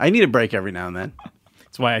 I need a break every now and then.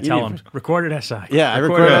 That's why I tell them, record at SI. Yeah, I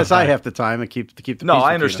record at SI half the time and keep the peace. No,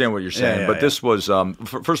 I understand what you're saying, Yeah, but this was,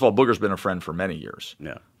 first of all, Booger's been a friend for many years.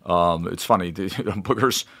 Yeah. It's funny,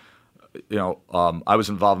 Booger's, I was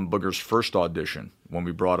involved in Booger's first audition when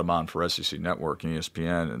we brought him on for SEC Network and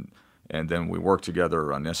ESPN, and then we worked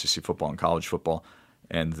together on SEC football and college football,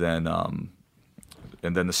 and then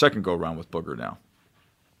the second go-around with Booger now,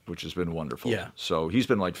 which has been wonderful. Yeah. So he's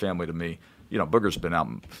been like family to me. Booger's been out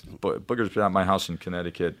at my house in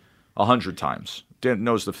Connecticut 100 times.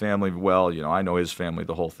 Knows the family well. I know his family,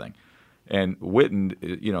 the whole thing. And Witten,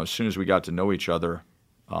 as soon as we got to know each other,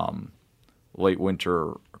 late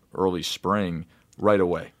winter, early spring, right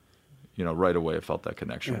away. I felt that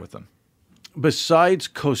connection with him. Besides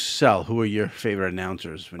Cosell, who are your favorite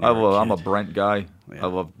announcers? I'm a Brent guy. Yeah. I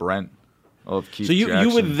love Brent. I love Keith Jackson.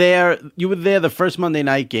 You were there. You were there the first Monday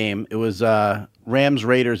night game. It was Rams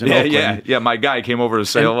Raiders in Oakland. Yeah. My guy came over to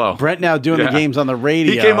say hello. Brent now doing the games on the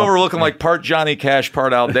radio. He came over looking like part Johnny Cash,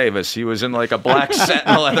 part Al Davis. He was in like a black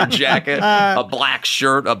satin leather jacket, a black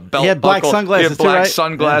shirt, a belt. He had black buckle. sunglasses. He had black too, right?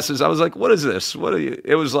 sunglasses. Yeah. I was like, "What is this? What are you?"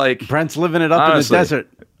 It was like Brent's living it up honestly, in the desert.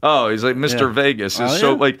 Oh, he's like Mr. Vegas.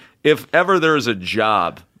 So like, if ever there is a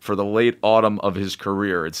job for the late autumn of his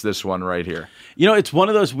career, it's this one right here. It's one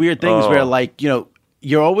of those weird things where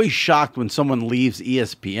you're always shocked when someone leaves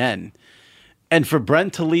ESPN. And for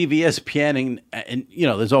Brent to leave ESPN, and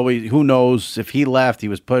there's always, who knows if he left, he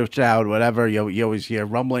was pushed out, whatever. You always hear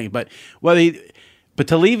rumbling. But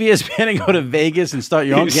to leave ESPN and go to Vegas and start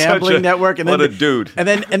your own gambling network, and what a dude. And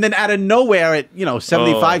then out of nowhere at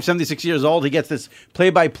 75, 76 years old, he gets this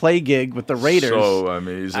play-by-play gig with the Raiders. So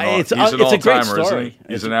he's an it's all-timer, isn't he?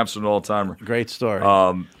 He's an absolute all-timer. Great story.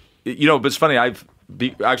 But it's funny.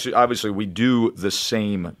 Obviously, we do the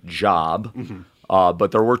same job. Mm-hmm.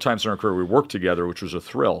 But there were times in our career we worked together, which was a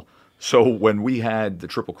thrill. So when we had the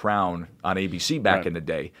Triple Crown on ABC back in the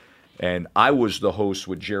day, and I was the host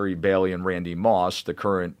with Jerry Bailey and Randy Moss, the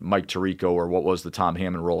current Mike Tirico, or what was the Tom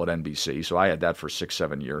Hammond role at NBC. So I had that for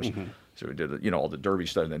 6-7 years. Mm-hmm. So we did all the Derby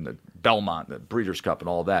stuff, and the Belmont, the Breeders' Cup, and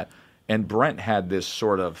all that. And Brent had this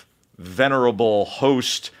sort of venerable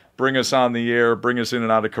host bring us on the air, bring us in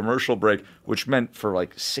and out of commercial break, which meant for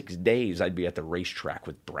like 6 days I'd be at the racetrack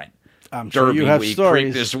with Brent. I'm sure Derby you have week,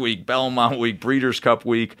 stories. Preakness week, Belmont week, Breeders' Cup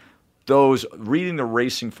week. reading the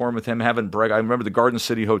racing form with him, having breakfast. I remember the Garden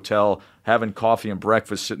City Hotel, having coffee and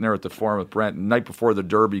breakfast, sitting there at the forum with Brent, night before the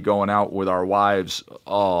Derby, going out with our wives.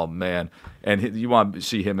 Oh, man. And you want to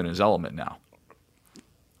see him in his element now.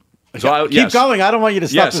 So keep going. I don't want you to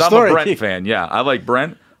stop the story. I'm a Brent fan. Yeah, I like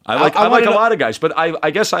Brent. I like a lot of guys, but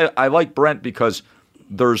I guess I like Brent because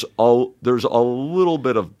there's a little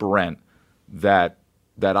bit of Brent that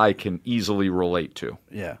I can easily relate to.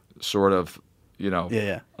 Yeah. Sort of,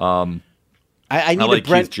 Yeah. I need like a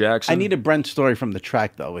Brent Keith Jackson. I need a Brent story from the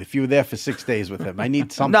track, though. If you were there for 6 days with him, I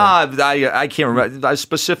need something. Nah, I can't remember.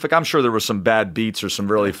 Specific. I'm sure there were some bad beats or some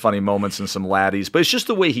really funny moments and some laddies, but it's just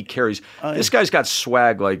the way he carries. This guy's got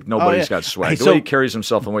swag like nobody's got swag. The way he carries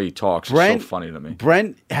himself and the way he talks is so funny to me.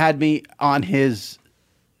 Brent had me on his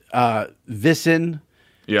Visson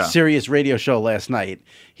Sirius radio show last night.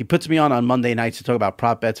 He puts me on Monday nights to talk about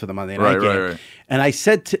prop bets for the Monday night game. Right. And I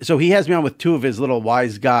said, so he has me on with two of his little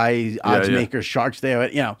wise guy odds makers, sharks there,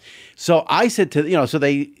 So I said to, so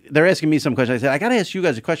they're asking me some questions. I said, I got to ask you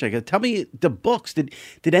guys a question. I go, tell me the books. Did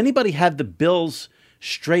anybody have the Bills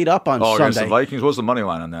straight up on Sunday? Against the Vikings? What was the money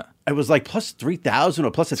line on that? It was like plus 3,000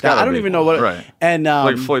 or plus 1,000. I don't even know what. Right. And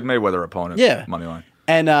like Floyd Mayweather opponent. Yeah. Money line.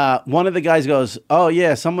 And one of the guys goes, "Oh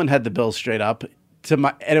yeah, someone had the Bills straight up."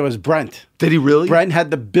 And it was Brent. Did he really? Brent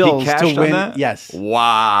had the Bills to win. On that? Yes.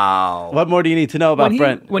 Wow. What more do you need to know about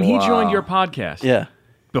Brent? When he joined your podcast,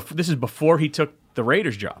 this is before he took the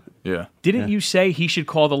Raiders job. Yeah. Didn't you say he should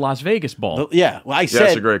call the Las Vegas Bowl? Yeah. Well, I said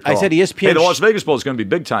that's a great call. I said ESPN. Hey, the Las Vegas Bowl is going to be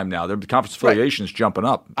big time now. The conference affiliation is jumping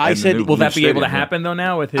up. I said, will that be able to happen though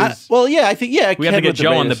now with his? I think we have to get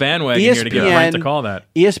Joe on the bandwagon here to get Brent to call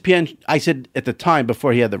that. ESPN. I said at the time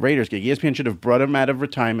before he had the Raiders gig, ESPN should have brought him out of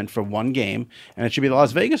retirement for one game, and it should be the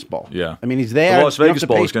Las Vegas Bowl. Yeah. I mean, he's there. The Las Vegas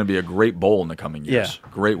Bowl is going to be a great bowl in the coming years. Yeah.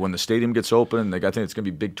 Great when the stadium gets open. I think it's going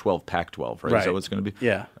to be Big 12, Pac-12, right? Is that what it's going to be?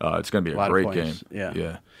 Yeah. It's going to be a great game.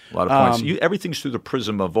 Yeah. A lot of points. Everything's through the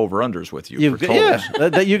prism of over-unders with you. You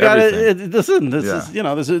got to listen.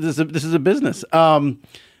 This is a business.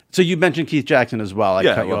 So you mentioned Keith Jackson as well. I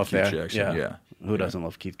cut you off Keith there. Jackson, Who doesn't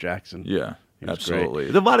love Keith Jackson? Yeah, absolutely.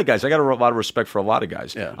 Great. There's a lot of guys. I got a lot of respect for a lot of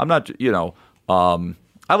guys. Yeah. I'm not.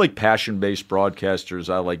 I like passion-based broadcasters.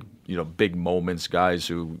 I like big moments, guys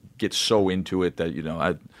who get so into it that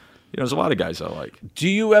there's a lot of guys I like. Do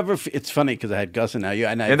you ever? It's funny because I had Gus and now you,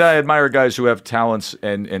 and I admire guys who have talents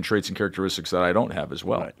and traits and characteristics that I don't have as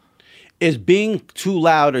well. Right. Is being too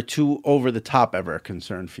loud or too over the top ever a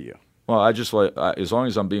concern for you? Well, I just like as long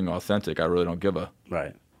as I'm being authentic, I really don't give a.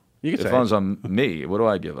 Right. You can as long as I'm me, what do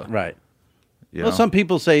I give a? Right. Well, some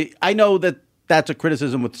people say I know that's a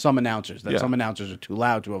criticism with some announcers that some announcers are too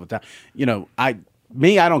loud, too over the top.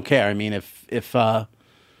 I don't care. I mean, if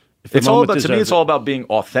it's all about, to me, it's all about being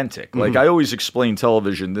authentic. Mm-hmm. Like I always explain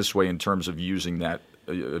television this way in terms of using that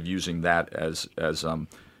as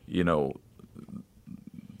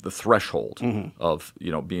the threshold of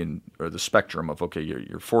being, or the spectrum of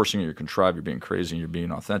you're forcing it, you're contrived, you're being crazy, and you're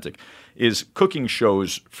being authentic. Is cooking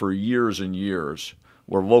shows for years and years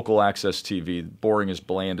where local access TV, boring as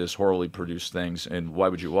bland as horribly produced things, and why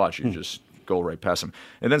would you watch? You just go right past them.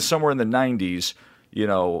 And then somewhere in the 90s.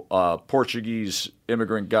 Portuguese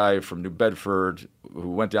immigrant guy from New Bedford who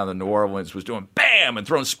went down to New Orleans was doing bam and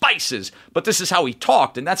throwing spices. But this is how he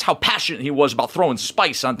talked, and that's how passionate he was about throwing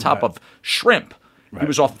spice on top of shrimp. Right. He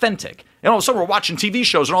was authentic. And all of a sudden we're watching TV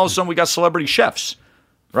shows, and all of a sudden we got celebrity chefs,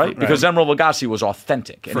 right? Because Emeril Lagasse was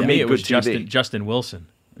authentic. And For me, made it was good TV. Justin Wilson.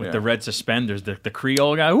 With the red suspenders, the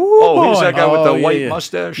Creole guy. Ooh, he's that guy with the white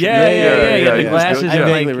mustache. Yeah. The glasses. I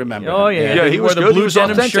vaguely remember. Oh yeah. Yeah, he was the good. blue He was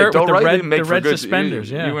denim authentic. shirt with Don't the red suspenders.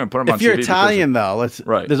 You wouldn't put him on if you're TV Italian, though,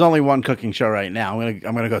 right. There's only one cooking show right now. I'm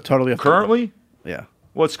gonna go totally off. Currently? Yeah.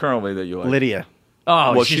 What's currently that you like? Lydia.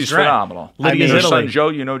 Oh, well, she's phenomenal. Lydia's Her Italy. son Joe,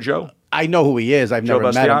 you know Joe? I know who he is. I've Joe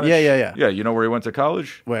never met him. Bastianich? Yeah. Yeah, you know where he went to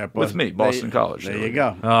college? Where? With me, Boston College. There you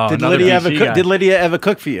go. Oh, did another Lydia DC guy. Did Lydia ever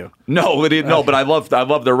cook for you? No, Lydia, no, but I love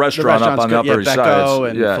their restaurant up on the Upper East Side. Becco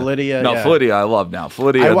and Felidia. No, yeah. Felidia I love now.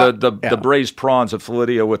 Felidia, the braised prawns of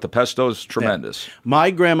Felidia with the pesto's tremendous. Yeah.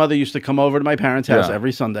 My grandmother used to come over to my parents' house Yeah.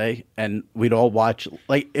 every Sunday, and we'd all watch.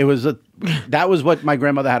 That was what my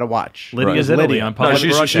grandmother had to watch. Lydia's Right. Italy Lydia. on public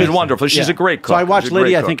She's broadcasting. wonderful. She's a great cook. So I watched She's a great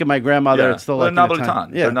Lydia, I cook. think, of my grandmother. It's still like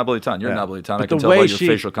Napolitan. Yeah. They're Napolitan. You're Napolitan. But I can the tell by way your she-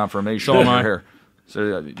 facial confirmation So in am your I. hair.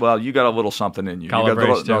 So, well, you got a little something in you.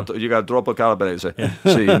 Calabrese, You got troppo calabrese. See,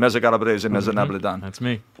 mezza calabrese, mezza napolitan. That's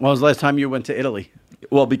me. When was the last time you went to Italy?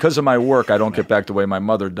 Well, because of my work, I don't get back the way my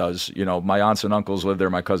mother does. My aunts and uncles live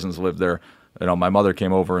there. My cousins live there. My mother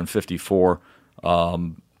came over in '54.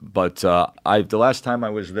 the last time I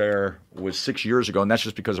was there was 6 years ago, and that's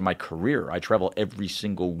just because of my career. I travel every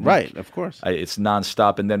single week. Right, of course. It's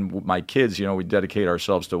nonstop. And then my kids, we dedicate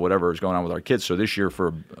ourselves to whatever is going on with our kids. So this year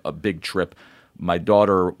for a big trip, my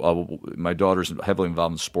daughter's heavily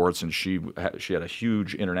involved in sports, and she had a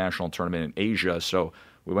huge international tournament in Asia. So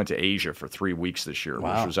we went to Asia for 3 weeks this year,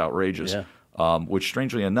 which was outrageous. Yeah. Which,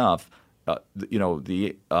 strangely enough,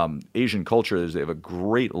 the Asian culture is they have a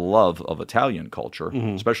great love of Italian culture,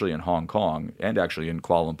 especially in Hong Kong and actually in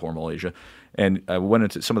Kuala Lumpur, Malaysia. And I went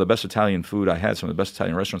into some of the best Italian food I had. Some of the best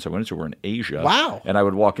Italian restaurants I went into were in Asia. Wow! And I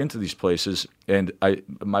would walk into these places, and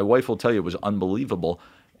my wife will tell you it was unbelievable.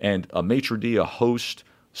 And a maitre d', a host,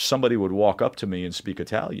 somebody would walk up to me and speak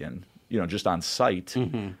Italian, just on sight.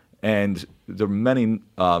 And there are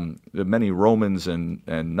many Romans and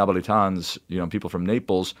Napolitans, people from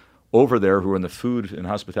Naples over there who are in the food and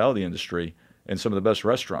hospitality industry and some of the best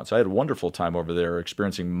restaurants. I had a wonderful time over there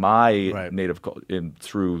experiencing my native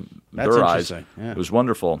through their eyes. Yeah. It was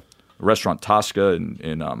wonderful. Restaurant Tosca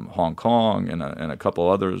in Hong Kong and a couple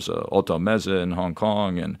others, Otto Meza in Hong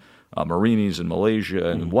Kong and Marini's in Malaysia,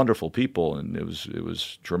 and wonderful people, and it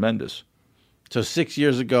was tremendous. So 6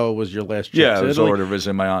 years ago was your last trip Yeah, to I was Italy? over to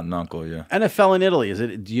visit my aunt and uncle, yeah. NFL in Italy, is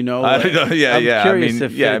it? Do you know? Yeah. I'm curious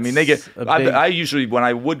if they get. it's a big- I usually, when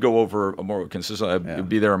I would go over more consistently, I'd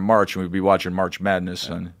be there in March, and we'd be watching March Madness.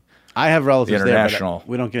 And I have relatives there, international. but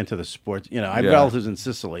we don't get into the sports. I have relatives in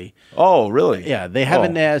Sicily. Oh, really? Yeah, they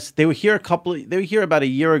haven't asked. They were here They were here about a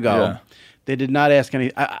year ago. Yeah. They did not ask any.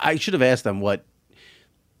 I should have asked them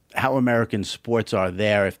how American sports are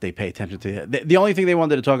there if they pay attention to it. The only thing they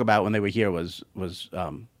wanted to talk about when they were here was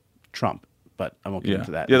Trump, but I won't get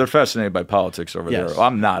into that. Yeah, they're fascinated by politics over Yes. there.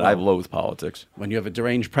 I'm not. I loathe politics. When you have a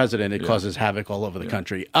deranged president, it causes havoc all over the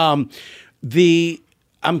country. I'm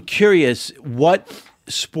curious, what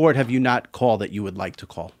sport have you not called that you would like to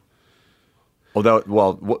call?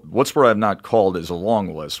 What sport I have not called is a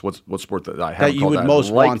long list. What sport that I haven't you called would that most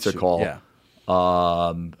I'd like want to to call? yeah.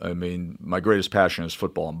 I mean, my greatest passion is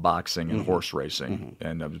football and boxing and horse racing,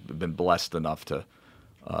 and I've been blessed enough to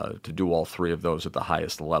do all three of those at the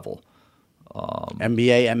highest level.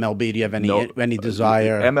 NBA, MLB, do you have any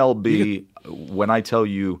desire? MLB, when I tell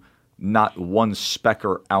you not one speck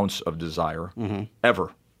or ounce of desire,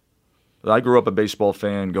 ever. I grew up a baseball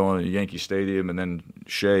fan, going to Yankee Stadium and then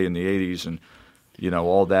Shea in the 80s and,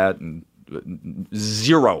 all that, and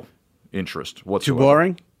zero interest whatsoever. Too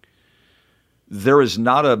boring? There is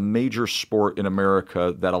not a major sport in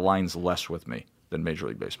America that aligns less with me than Major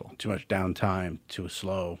League Baseball. Too much downtime, too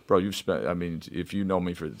slow. Bro, if you know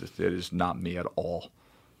me for this, it is not me at all.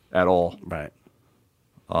 At all. Right.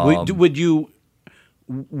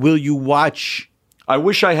 Will you watch? I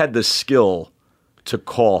wish I had the skill to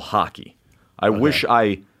call hockey. I wish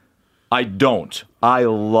I don't. I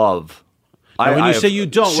love. Now, when you say you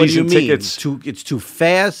don't, what do you mean? Tickets. It's too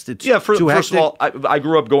fast. It's Yeah, too first hectic? of all, I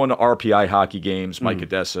grew up going to RPI hockey games, Mike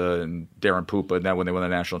Odessa and Darren Pupa, and then when they won the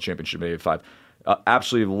national championship in '85.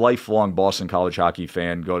 Absolutely lifelong Boston College hockey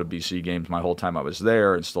fan, go to BC games my whole time I was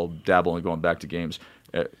there and still dabble in going back to games.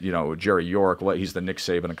 Jerry York, he's the Nick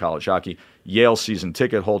Saban of college hockey. Yale season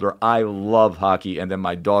ticket holder. I love hockey, and then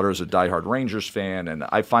my daughter's a diehard Rangers fan, and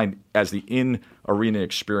I find as the in-arena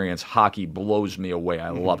experience, hockey blows me away. I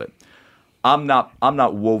love it. I'm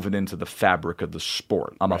not woven into the fabric of the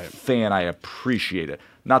sport. I'm a fan. I appreciate it.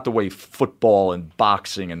 Not the way football and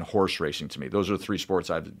boxing and horse racing to me. Those are the three sports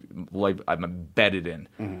I'm embedded in.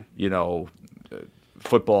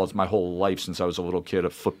 Football is my whole life since I was a little kid, a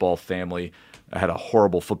football family. I had a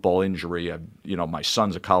horrible football injury. My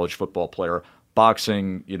son's a college football player.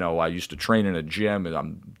 Boxing, I used to train in a gym, and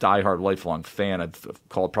I'm a diehard lifelong fan. I've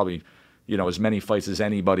called probably as many fights as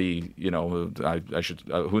anybody, I should,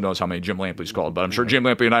 who knows how many Jim Lampley's called, but I'm sure Jim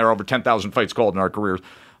Lampley and I are over 10,000 fights called in our careers.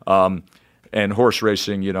 And horse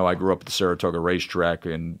racing, I grew up at the Saratoga racetrack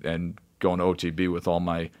and going to OTB with all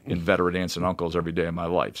my inveterate aunts and uncles every day of my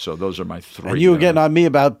life. So those are my three. And you were getting on me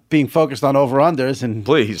about being focused on over-unders, and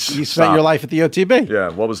please, you spent your life at the OTB. Yeah,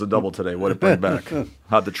 what was the double today? What did it bring back?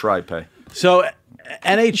 How'd the try pay? So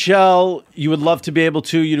NHL, you would love to be able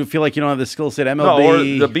to. You feel like you don't have the skill set. MLB, no, or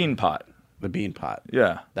the bean pot. The bean pot.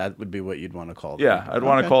 Yeah. That would be what you'd want to call it. Yeah, I'd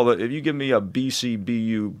want to call it, if you give me a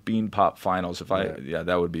BCBU bean pot finals,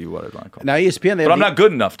 that would be what I'd want to call it. Now ESPN, but I'm not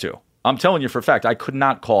good enough to. I'm telling you for a fact, I could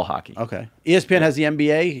not call hockey. Okay. ESPN has the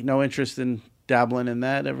NBA. No interest in dabbling in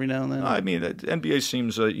that every now and then? I mean, the NBA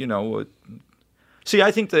seems, see, I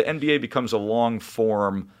think the NBA becomes a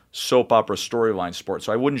long-form soap opera storyline sport.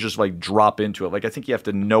 So I wouldn't just like drop into it. Like I think you have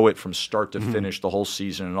to know it from start to finish, the whole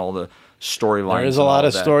season and all the storylines. There is a lot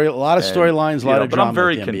of storylines, a lot of drama. But I'm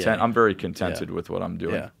very with the NBA. content. I'm very contented with what I'm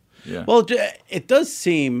doing. Yeah. Well, it does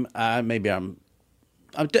seem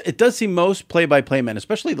it does seem most play-by-play men,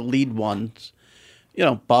 especially the lead ones.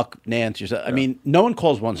 Buck, Nance, yourself. I mean, no one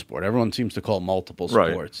calls one sport. Everyone seems to call multiple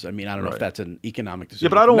sports. I mean, I don't know if that's an economic decision. Yeah,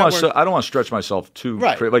 but I don't want to stretch myself too.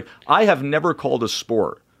 Right. Like I have never called a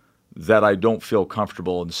sport that I don't feel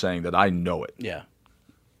comfortable in saying that I know it. Yeah.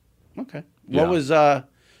 Okay. Yeah. What was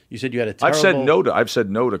you said you had a terrible... I've said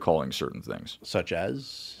no to calling certain things. Such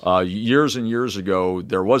as? Years and years ago,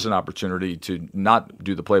 there was an opportunity to not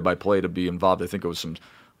do the play-by-play, to be involved. I think it was some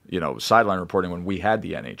sideline reporting when we had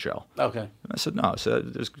the NHL. Okay. And I said, no. I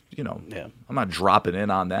said, I'm not dropping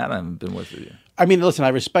in on that. I haven't been with you. I mean, listen, I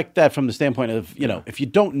respect that from the standpoint of, if you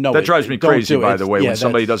don't know that drives me crazy, by the way, when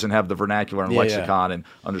somebody that's... doesn't have the vernacular and lexicon and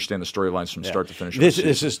understand the storylines from start to finish.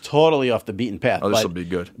 This is totally off the beaten path. Oh, this will be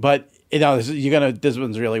good. But this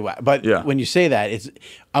one's really whack. But when you say that,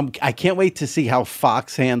 I can't wait to see how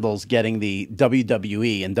Fox handles getting the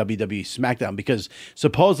WWE and WWE SmackDown, because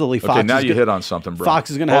supposedly Fox. Okay, now you hit on something, bro. Fox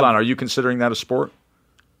is going to hold on. Are you considering that a sport?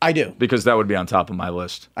 I do, because that would be on top of my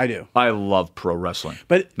list. I do. I love pro wrestling.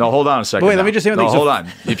 But no, hold on a second. Wait, let me just say one thing. Hold on.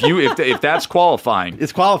 If that's qualifying,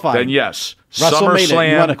 it's qualifying. Then yes, WrestleMania.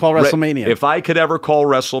 SummerSlam. You want to call WrestleMania? If I could ever call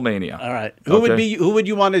WrestleMania, all right. Who would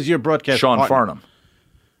you want as your broadcast? Sean partner? Farnham.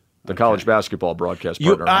 The college basketball broadcast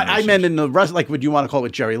partner. I meant in the rest. Like, would you want to call it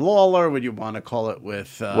with Jerry Lawler? Would you want to call it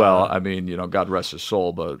with? Well, I mean, God rest his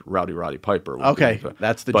soul, but Roddy Piper. Okay,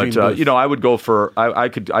 that's the dream. But I would go for. I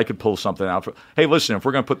could pull something out. Hey, listen, if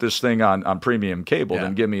we're going to put this thing on premium cable,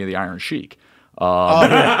 then give me the Iron Sheik. But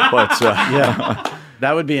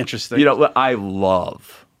that would be interesting. I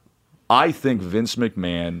think Vince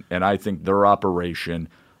McMahon and I think their operation,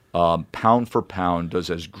 pound for pound,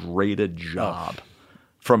 does as great a job.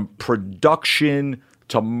 From production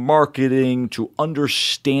to marketing to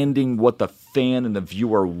understanding what the fan and the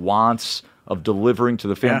viewer wants of delivering to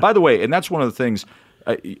the fan. By the way, and that's one of the things,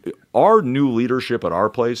 our new leadership at our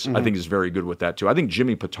place, I think, is very good with that too. I think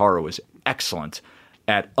Jimmy Pitaro is excellent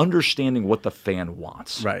at understanding what the fan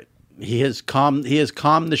wants. Right. He has calmed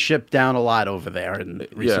the ship down a lot over there in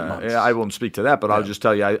recent months. Yeah, I won't speak to that, but I'll just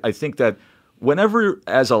tell you, I think that whenever,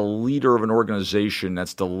 as a leader of an organization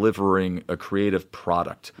that's delivering a creative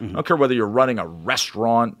product, I don't care whether you're running a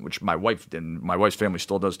restaurant, which my wife and my wife's family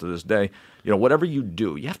still does to this day, whatever you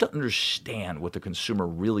do, you have to understand what the consumer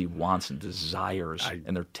really wants and desires,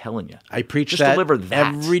 and they're telling you. I preach just that deliver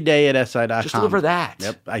that every day at SI.com. Just deliver that.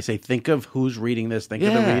 Yep. I say, think of who's reading this. Think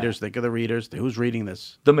of the readers. Who's reading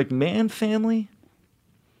this. The McMahon family,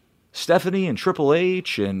 Stephanie and Triple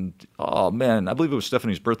H, and oh man, I believe it was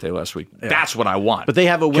Stephanie's birthday last week. Yeah. That's what I want. But they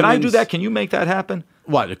have a women's... Can I do that? Can you make that happen?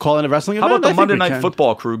 What, to call in a wrestling event? How about the Monday Night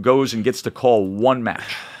Football crew goes and gets to call one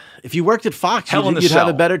match? If you worked at Fox, you'd have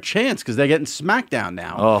a better chance because they're getting SmackDown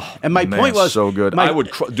now. Oh, and my point was so good. I would,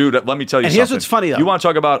 dude. Let me tell you something. Here's what's funny though. You want to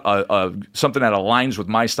talk about something that aligns with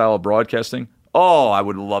my style of broadcasting? Oh, I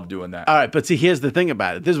would love doing that. All right, but see, here's the thing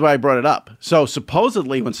about it. This is why I brought it up. So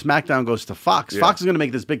supposedly when SmackDown goes to Fox, Fox is going to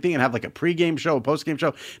make this big thing and have like a pregame show, a postgame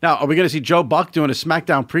show. Now, are we going to see Joe Buck doing a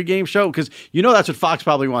SmackDown pregame show? Because that's what Fox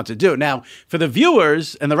probably wants to do. Now, for the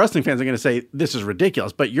viewers and the wrestling fans are going to say, this is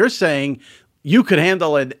ridiculous. But you're saying you could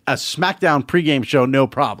handle a SmackDown pregame show, no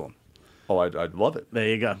problem. Oh, I'd love it. There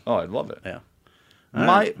you go. Oh, I'd love it. Yeah.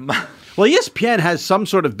 Well, ESPN has some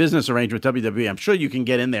sort of business arrangement with WWE. I'm sure you can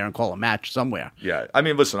get in there and call a match somewhere. Yeah, I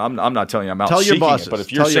mean, listen, I'm not telling you I'm out Tell seeking your bosses. it, but if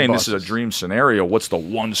you're saying this is a dream scenario, what's the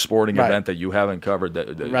one sporting event that you haven't covered?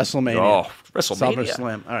 WrestleMania. Oh, WrestleMania.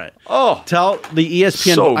 SummerSlam. All right. Oh, tell the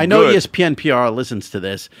ESPN. So I know good. ESPN PR listens to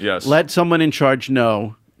this. Yes. Let someone in charge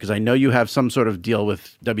know, because I know you have some sort of deal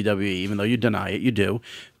with WWE, even though you deny it. You do.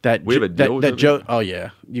 That we have a deal with Joe. Oh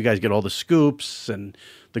yeah, you guys get all the scoops and.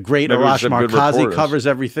 The great Arash Markazi covers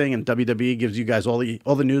everything, and WWE gives you guys all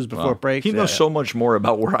the news before it breaks. He knows so much more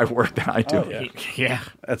about where I work than I do. Oh, yeah.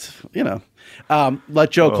 That's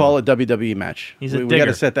let Joe call a WWE match. He's a we digger.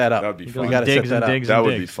 got to set that up. That'd be fun. We got to set that up. That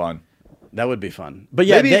would be fun. That would be fun. But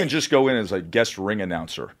yeah, maybe even just go in as a guest ring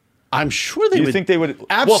announcer. I'm sure they would. You think they would?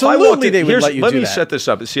 Absolutely, they would let you do that. Let me set this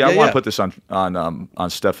up. See, I want to put this on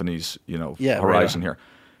Stephanie's horizon here.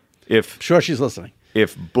 Sure, she's listening.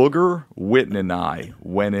 If Booger, Witten, and I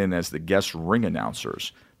went in as the guest ring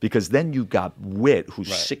announcers, because then you got Witt, who's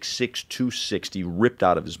 6'6", 260, ripped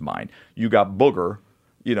out of his mind. You got Booger,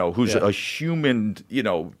 who's a human,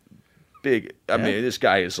 big. I mean, this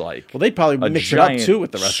guy is like. Well, they'd probably mix it up too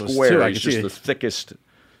with the wrestlers square. too. He's just the thickest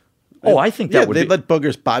Oh, I think that would they'd be. let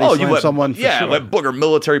Booger's body slam someone. For sure. let Booger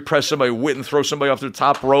military press somebody, Witten throw somebody off the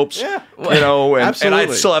top ropes. Yeah, and absolutely.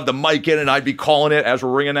 I'd still have the mic in, and I'd be calling it as we're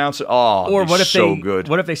ring announcing. Oh, Or what if so they good.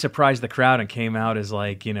 What if they surprised the crowd and came out as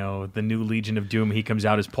like, you know, the new Legion of Doom? He comes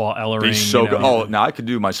out as Paul Ellering. He's so you know? good. Oh, now I could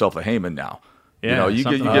do myself a Heyman now. Yeah, you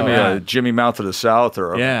something give like me that. a Jimmy Mouth of the South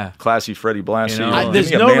or a classy Freddie Blassie. You know, There's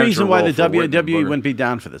Give me a no manager reason why role the for Witten and WWE Booger. wouldn't be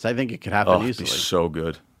down for this. I think it could happen It'd easily. be so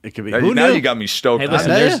good. It could be. Now, Who now knew? you got me stoked. Hey, listen,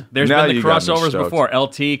 on there. there's Now been the you got me crossovers stoked. before.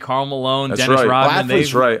 LT, Karl Malone, That's Dennis right. Rodman. Athletes-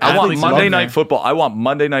 That's right. I want Athletes Monday love Night that. Football. I want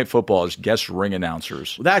Monday Night Football as guest ring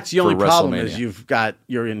announcers. That's the only for problem WrestleMania. is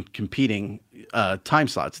you're in competing time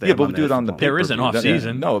slots there. Yeah, but we Monday do it Night on the Football. There is an pay-per-view.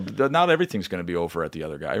 off-season. No, not everything's going to be over at the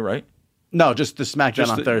other guy, right? No, just the SmackDown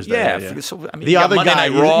on Thursday. Yeah. So, I mean, The you got other Monday guy,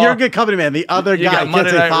 Night Raw. you're a good company man. The other You guy got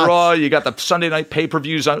Monday gets a Night Fox. Raw. You got the Sunday Night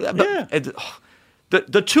pay-per-views on. Yeah.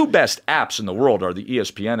 The two best apps in the world are the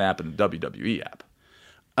ESPN app and the WWE app.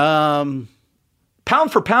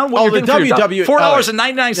 Pound for pound, what Oh, you're the getting for your WWE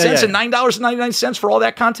 $4.99 Yeah. and $9.99 for all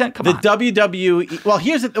that content. Come The on, WWE. Well,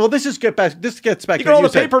 this gets back. you to get all what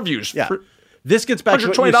the said. pay-per-views. Yeah. For This gets back to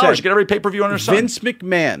what you $120, said. get every pay-per-view on their site. Vince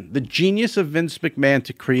McMahon, the genius of Vince McMahon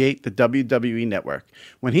to create the WWE network.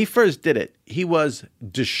 When he first did it, he was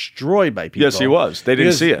destroyed by people. Yes, he was. They didn't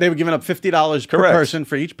because see it. They were giving up $50 per Correct. person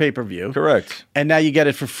for each pay-per-view. Correct. And now you get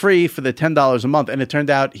it for free for the $10 a month. And it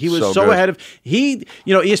turned out he was So so good. ahead of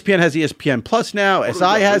ESPN has ESPN Plus now.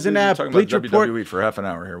 SI has an app. Talking Bleacher about Report. WWE for half an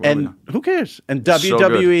hour here. What are we And doing? who cares? And So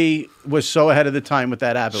WWE was so ahead of the time with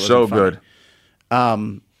that app. It was So good.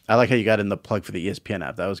 I like how you got in the plug for the ESPN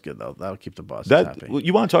app. That was good, though. That'll keep the bosses happy.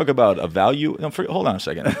 You want to talk about a value? No, hold on a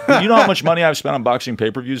second. You know how much money I've spent on boxing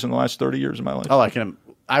pay-per-views in the last 30 years of my life? Oh,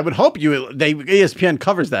 I would hope ESPN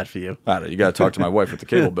covers that for you. I don't know, you got to talk to my wife with the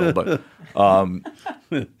cable bill, but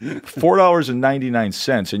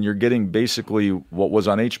 $4.99, and you're getting basically what was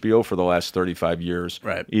on HBO for the last 35 years,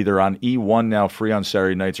 Right. Either on E1 now, free on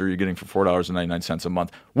Saturday nights, or you're getting for $4.99 a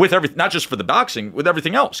month with everything, not just for the boxing, with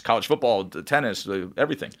everything else, college football, tennis,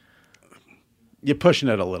 everything. You're pushing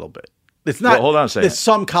it a little bit. It's not. Well, hold on a second. There's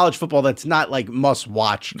some college football that's not like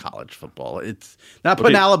must-watch college football. It's not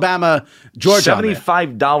putting Okay. Alabama, Georgia on there.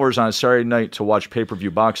 $75 on a Saturday night to watch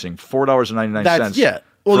pay-per-view boxing, $4.99. That's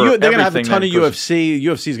Well, for they're going to have a everything ton that of goes- UFC.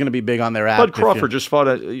 UFC is going to be big on their app. Bud if you- Crawford just fought.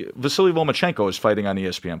 Vasily Lomachenko is fighting on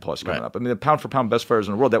ESPN Plus coming Right. up. I mean, the pound for pound best fighters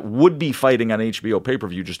in the world that would be fighting on HBO pay per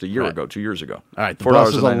view just a year Right. ago, 2 years ago. All right, the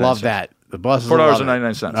bosses will love that. The bosses will love it.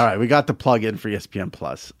 $4.99. All right, we got the plug in for ESPN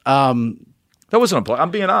Plus. That wasn't a play.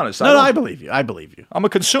 I'm being honest. No, I believe you. I believe you. I'm a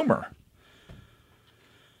consumer.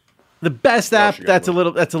 The best app. you got That's a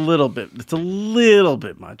little. That's a little bit. It's a little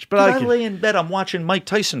bit much. But I I can, lay in bed. I'm watching Mike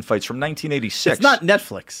Tyson fights from 1986. it's not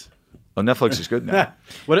Netflix. Oh, Netflix is good now.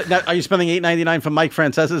 Now, are you spending $8.99 for Mike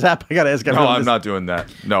Francesa's app? I got to ask. No, I'm not doing that.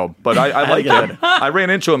 No, but I like him. I ran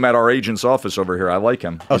into him at our agent's office over here. I like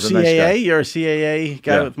him. Oh, He's a nice CAA? guy. You're a CAA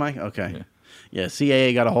guy Yeah. with Mike? Okay. Yeah,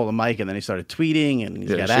 CAA got a hold of Mike, and then he started tweeting, and he's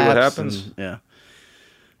Yeah, got see apps. what happens? And,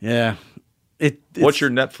 yeah. What's your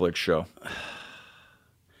Netflix show?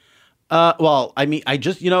 Well, I mean,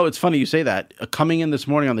 it's funny you say that. Coming in this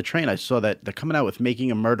morning on the train, I saw that they're coming out with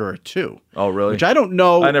Making a Murderer 2. Oh, really? Which I don't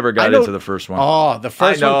know. I never got into the first one. Oh, the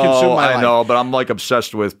first one consumed my life. I know, but I'm like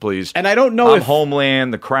obsessed with, please. And I don't know I'm if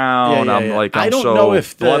Homeland, The Crown. Yeah. I'm I don't so know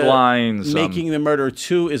if the Bloodlines. Making the Murderer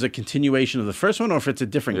 2 is a continuation of the first one or if it's a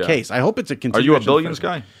different Yeah. case. I hope it's a Are continuation. you a of the Billions first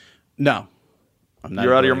one. guy? No. I'm not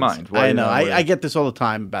You're a out of your Billions. mind. Why I know. not? I get this all the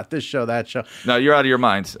time about this show, that show. No, you're out of your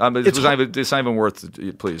mind. It's It's not even worth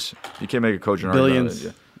it. Please, you can't make a cogent argument. Billions.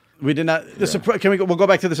 We did not. We'll go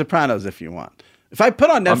back to The Sopranos if you want. If I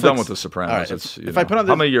put on Netflix, I'm done with The Sopranos. All right, It's, if I put on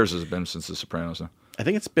this, how many years has it been since The Sopranos? Now? I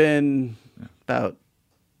think it's been about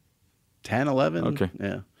 10, 11. Okay.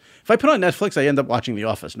 Yeah. If I put on Netflix, I end up watching The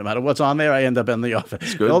Office. No matter what's on there, I end up in The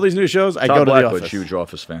Office. good. All these new shows, I Tom go to Blackwood, The Office. huge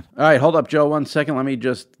Office fan. All right, hold up, Joe. 1 second. Let me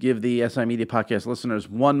just give the SI Media Podcast listeners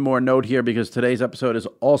one more note here because today's episode is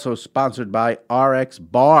also sponsored by RX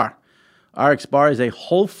Bar. RX Bar is a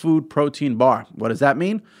whole food protein bar. What does that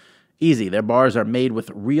mean? Easy. Their bars are made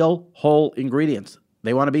with real whole ingredients.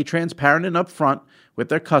 They want to be transparent and upfront with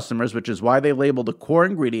their customers, which is why they label the core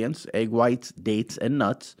ingredients, egg whites, dates, and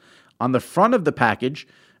nuts, on the front of the package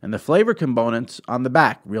and the flavor components on the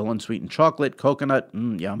back, real unsweetened chocolate, coconut,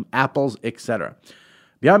 yum, apples, etc.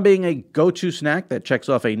 Beyond being a go-to snack that checks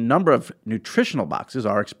off a number of nutritional boxes,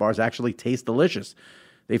 RX bars actually taste delicious.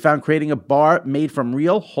 They found creating a bar made from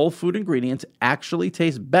real whole food ingredients actually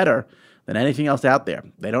tastes better than anything else out there.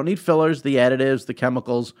 They don't need fillers, the additives, the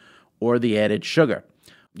chemicals, or the added sugar.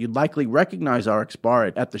 You'd likely recognize RX bar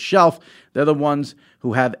at the shelf. They're the ones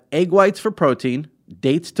who have egg whites for protein,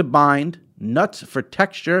 dates to bind, nuts for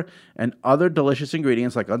texture, and other delicious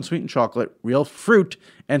ingredients like unsweetened chocolate, real fruit,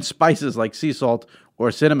 and spices like sea salt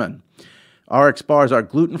or cinnamon. RX bars are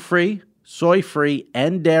gluten-free, soy-free,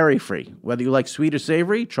 and dairy-free. Whether you like sweet or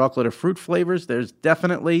savory, chocolate or fruit flavors, there's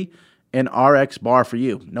definitely an RX bar for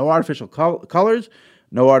you. No artificial colors,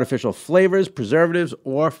 no artificial flavors, preservatives,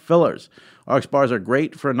 or fillers. RX bars are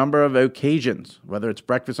great for a number of occasions, whether it's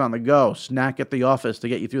breakfast on the go, snack at the office to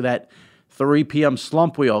get you through that 3 p.m.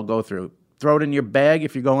 slump we all go through. Throw it in your bag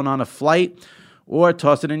if you're going on a flight, or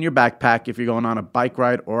toss it in your backpack if you're going on a bike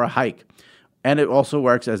ride or a hike. And it also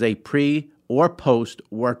works as a pre- or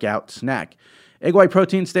post-workout snack. Egg white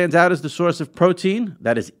protein stands out as the source of protein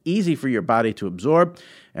that is easy for your body to absorb.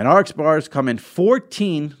 And RX bars come in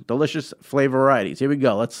 14 delicious flavor varieties. Here we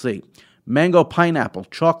go. Let's see. Mango pineapple,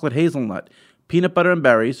 chocolate hazelnut, peanut butter and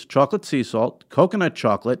berries, chocolate sea salt, coconut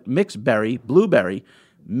chocolate, mixed berry, blueberry,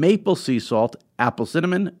 maple sea salt, apple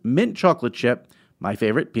cinnamon, mint chocolate chip, my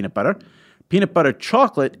favorite, peanut butter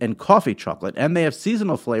chocolate, and coffee chocolate. And they have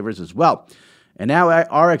seasonal flavors as well. And now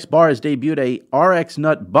RX Bar has debuted a RX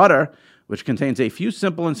Nut Butter, which contains a few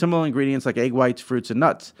simple and similar ingredients like egg whites, fruits, and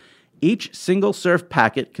nuts. Each single-serve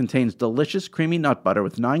packet contains delicious creamy nut butter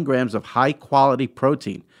with 9 grams of high-quality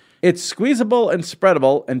protein. It's squeezable and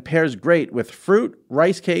spreadable and pairs great with fruit,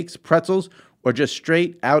 rice cakes, pretzels, or just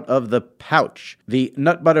straight out of the pouch. The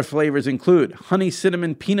nut butter flavors include honey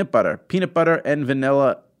cinnamon peanut butter, and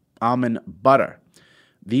vanilla almond butter.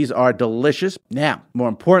 These are delicious. Now, more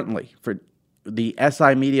importantly, for the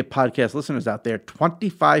SI Media podcast listeners out there,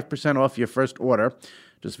 25% off your first order.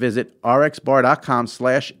 Just visit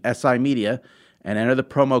rxbar.com/SI Media and enter the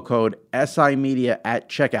promo code SI Media at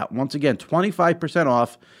checkout. Once again, 25%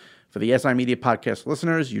 off for the SI Media podcast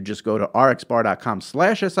listeners. You just go to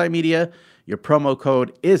rxbar.com/SI Media. Your promo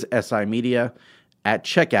code is SI Media at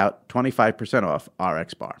checkout, 25% off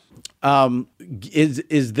RX Bar.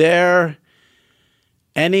 Is there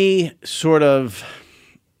any sort of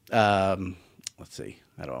let's see.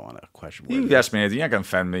 How do I want to question? You asked me. You're not going to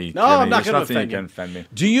offend me. No, Jimmy. I'm not There's going to nothing offend you. offend me.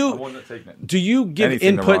 Do you give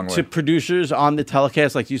input to producers on the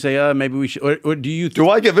telecast? Like, do you say, maybe we should, or do you? Do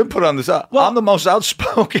I give input on this? Well, I'm the most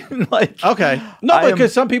outspoken. Okay, no,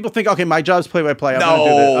 because some people think, okay, my job's play-by-play.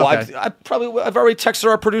 No, okay. I've already texted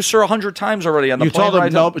our producer 100 times already on the plane. You told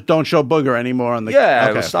him no, don't show Booger anymore on the. Yeah,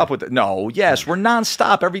 okay, stop with it. No, yes, we're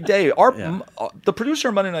nonstop every day. The producer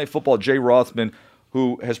of Monday Night Football, Jay Rothman,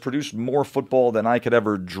 who has produced more football than I could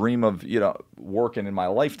ever dream of, working in my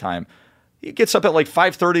lifetime. He gets up at like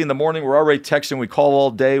 5:30 in the morning. We're already texting. We call all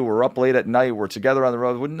day. We're up late at night. We're together on the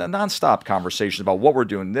road. We're nonstop conversations about what we're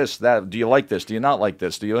doing. This, that. Do you like this? Do you not like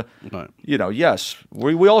this? Do you? Right. Yes.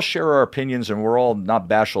 We all share our opinions, and we're all not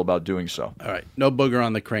bashful about doing so. All right. No Booger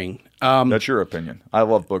on the crane. That's your opinion. I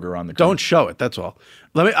love Booger on the crane. Don't show it. That's all.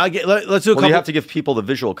 Let's do a couple. You have to give people the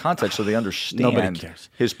visual context so they understand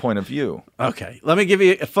his point of view. Okay. Let me give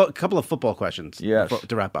you a couple of football questions. Yes.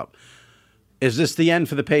 To wrap up. Is this the end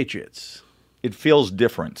for the Patriots? It feels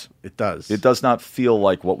different. It does. It does not feel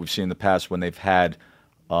like what we've seen in the past when they've had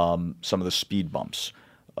some of the speed bumps.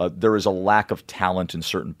 There is a lack of talent in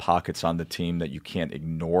certain pockets on the team that you can't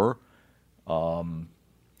ignore.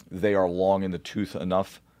 They are long in the tooth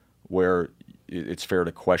enough where it's fair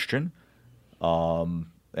to question. And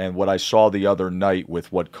what I saw the other night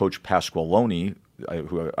with what Coach Pasqualoni,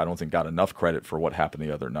 who I don't think got enough credit for what happened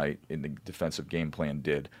the other night in the defensive game plan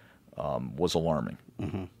did, was alarming.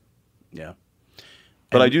 Mm-hmm. Yeah.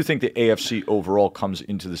 But I do think the AFC overall comes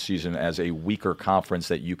into the season as a weaker conference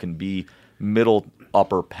that you can be middle,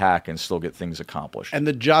 upper pack and still get things accomplished. And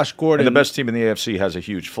the Josh Gordon... And the best team in the AFC has a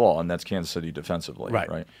huge flaw, and that's Kansas City defensively.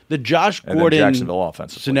 Right. The Josh Gordon Jacksonville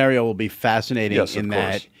offensively. Scenario will be fascinating in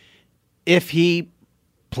that if he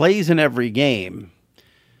plays in every game,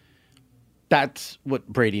 that's what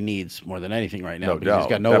Brady needs more than anything right now. No doubt. He's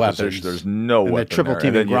got no weapons. There's no weapon. They're triple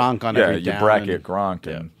teaming Gronk on every down. Yeah, you bracket Gronk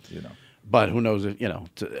and. But who knows if,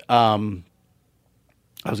 I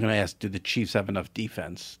was going to ask, do the Chiefs have enough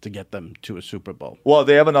defense to get them to a Super Bowl? Well,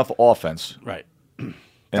 they have enough offense. Right.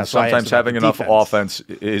 And sometimes having enough offense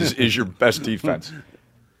is your best defense.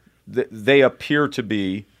 They appear to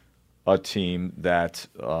be a team that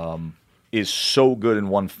is so good in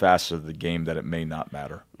one facet of the game that it may not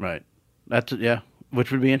matter. Right.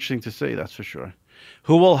 Which would be interesting to see, that's for sure.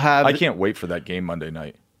 Who will have... I can't wait for that game Monday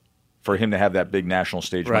night. For him to have that big national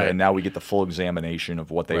stage, and now we get the full examination of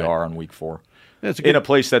what they are on week 4. In a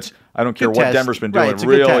place that's, I don't care what test. Denver's been doing,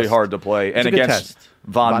 really hard to play. And against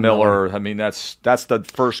Von Miller, I mean, that's the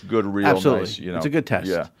first good, real nice. It's a good test.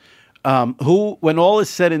 Yeah. When all is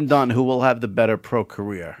said and done, who will have the better pro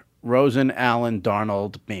career? Rosen, Allen,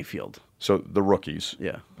 Darnold, Mayfield. So the rookies.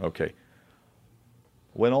 Yeah. Okay.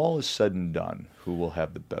 when all is said and done, who will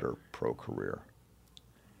have the better pro career?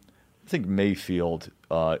 I think Mayfield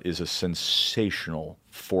is a sensational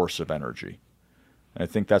force of energy. And I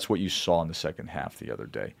think that's what you saw in the second half the other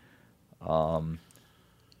day.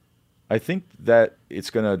 I think that it's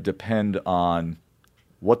going to depend on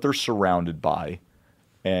what they're surrounded by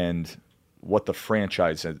and what the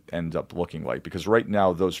franchise ends up looking like. Because right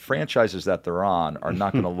now, those franchises that they're on are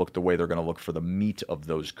not going to look the way they're going to look for the meat of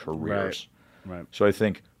those careers. Right. So I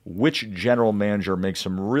think which general manager makes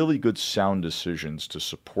some really good sound decisions to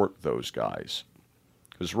support those guys.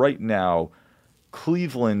 Because right now,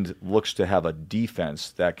 Cleveland looks to have a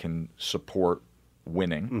defense that can support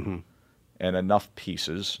winning and enough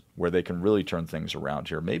pieces where they can really turn things around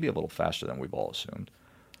here, maybe a little faster than we've all assumed.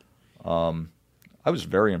 I was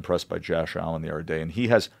very impressed by Josh Allen the other day, and he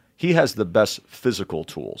has the best physical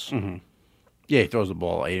tools. Yeah, he throws the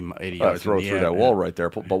ball 80 yards. Throw through that wall right there.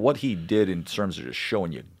 But what he did in terms of just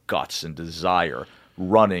showing you guts and desire,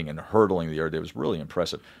 running and hurdling the other day was really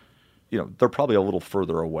impressive. They're probably a little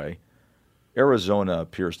further away. Arizona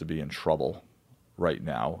appears to be in trouble right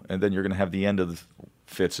now, and then you're going to have the end of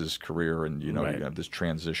Fitz's career, and you're going to have this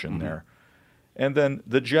transition there. And then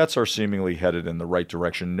the Jets are seemingly headed in the right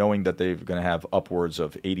direction, knowing that they're going to have upwards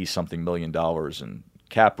of $80-something million in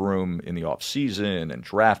cap room in the offseason and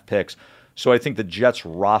draft picks. So I think the Jets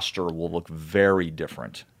roster will look very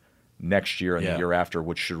different next year and the year after,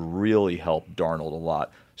 which should really help Darnold a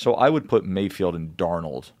lot. So I would put Mayfield and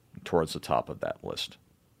Darnold towards the top of that list.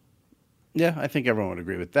 Yeah, I think everyone would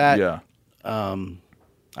agree with that. Yeah.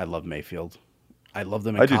 I love Mayfield. I love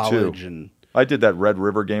them in college. Too. And I did that Red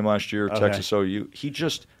River game last year, Texas OU. He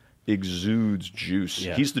just exudes juice.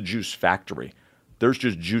 Yeah. He's the juice factory. There's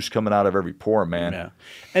just juice coming out of every pore, man. Yeah.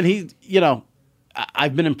 And he,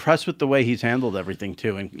 I've been impressed with the way he's handled everything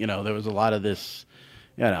too. And there was a lot of this,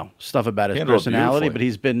 stuff about his personality, but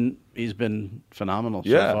he's been phenomenal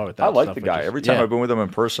so far with that. I like stuff, the guy. Every time I've been with him in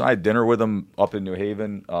person, I had dinner with him up in New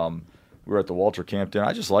Haven. We were at the Walter Camp dinner.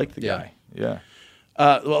 I just like the guy. Yeah.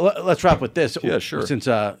 Well, let's wrap with this. Yeah, sure. Since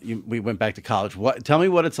we went back to college, tell me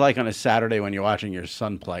what it's like on a Saturday when you're watching your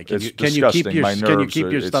son play. It's disgusting. My nerves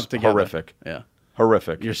keep your stuff together? Horrific. Yeah.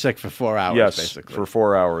 Horrific. You're sick for 4 hours, yes, basically. For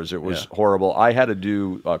 4 hours. It was horrible. I had to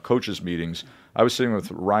do coaches' meetings. I was sitting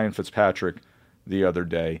with Ryan Fitzpatrick the other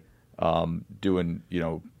day doing,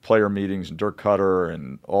 player meetings, and Dirk Cutter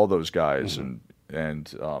and all those guys and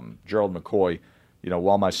Gerald McCoy,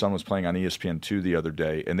 while my son was playing on ESPN2 the other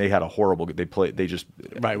day, and they had a horrible – they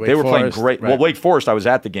were playing great. Right. Well, Wake Forest, I was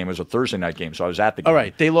at the game. It was a Thursday night game, so I was at the game. All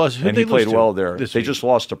right. They lost – and he played well there. They just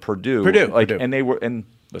lost to Purdue. Purdue. And they were – and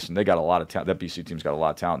listen, they got a lot of talent. That BC team's got a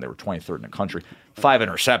lot of talent. They were 23rd in the country. 5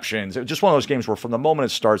 interceptions. It was just one of those games where from the moment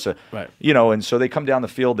it starts, and so they come down the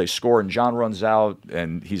field, they score, and John runs out,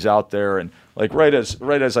 and he's out there, and right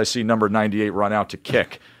as I see number 98 run out to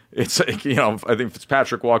kick – it's like, I think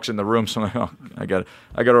Fitzpatrick walks in the room, so I'm like,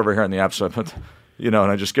 I got over here on the app, so and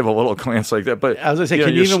I just give a little glance like that. But I was going to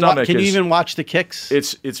say, can you even watch the kicks?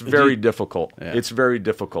 It's very difficult. Yeah. It's very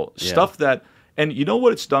difficult. Yeah. Stuff that, and you know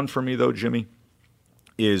what it's done for me though, Jimmy,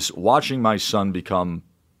 is watching my son become,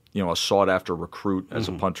 a sought-after recruit as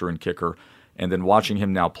a punter and kicker, and then watching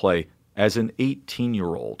him now play as an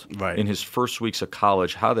 18-year-old in his first weeks of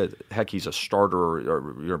college. How the heck he's a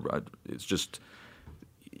starter? It's just.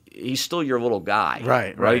 He's still your little guy.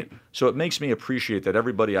 Right. So it makes me appreciate that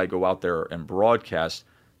everybody I go out there and broadcast,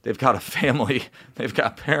 they've got a family, they've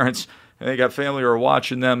got parents, and they got family who are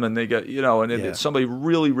watching them, and they got, somebody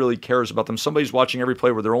really, really cares about them. Somebody's watching every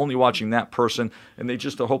play where they're only watching that person, and they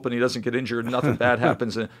just are hoping he doesn't get injured and nothing bad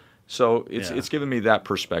happens. And so it's given me that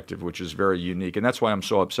perspective, which is very unique. And that's why I'm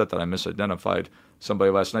so upset that I misidentified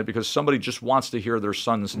somebody last night, because somebody just wants to hear their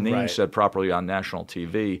son's name said properly on national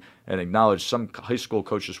TV and acknowledged. Some high school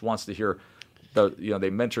coach just wants to hear they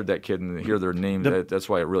mentored that kid and hear their name. That's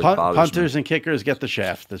why it really bothers me. Punters and kickers get the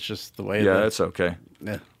shaft. That's just the way it is. Yeah, that's okay.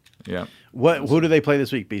 Yeah. Who do they play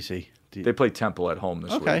this week, BC? They play Temple at home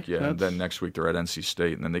this week. Yeah, and then next week they're at NC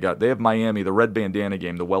State, and then they have Miami. The Red Bandana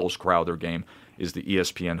game, the Wells Crowther game, is the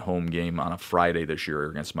ESPN home game on a Friday this year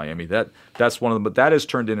against Miami. That's one of them, but that has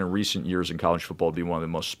turned in recent years in college football to be one of the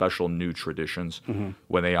most special new traditions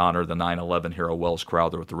when they honor the 9/11 hero Wells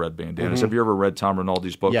Crowther with the Red Bandanas. Have you ever read Tom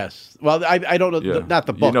Rinaldi's book? Yes. Well, I don't know, not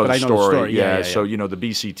the book, but I know the story. Yeah. So the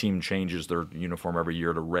BC team changes their uniform every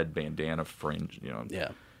year to red bandana fringe. Yeah.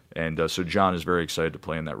 And so John is very excited to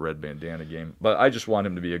play in that red bandana game. But I just want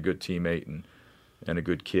him to be a good teammate and and a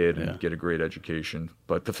good kid and get a great education.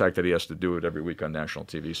 But the fact that he has to do it every week on national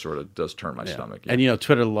TV sort of does turn my stomach. And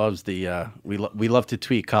Twitter loves the we love to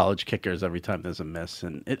tweet college kickers every time there's a miss,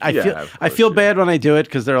 and I feel bad when I do it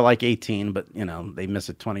because they're like 18, but they miss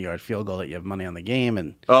a 20-yard field goal that you have money on the game,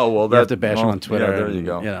 and you have to bash them on Twitter. Yeah, there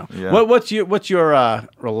you go. What's your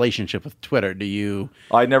relationship with Twitter?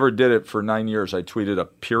 I never did it for 9 years. I tweeted a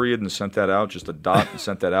period and sent that out, just a dot, and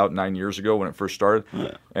sent that out 9 years ago when it first started,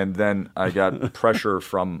 and then I got pressure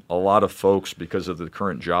from a lot of folks because of the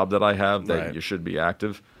current job that I have that you should be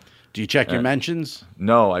active. Do you check your mentions?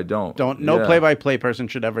 No, I don't. No play-by-play person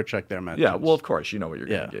should ever check their mentions. Yeah, well, of course, you know what you're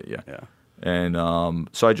going to get. Yeah. And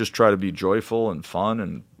so I just try to be joyful and fun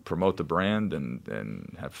and promote the brand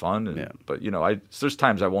and have fun. But there's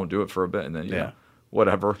times I won't do it for a bit, and then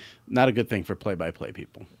whatever. Not a good thing for play-by-play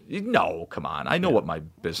people. No, come on. I know what my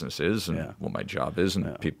business is and what my job is, and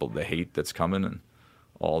the hate that's coming and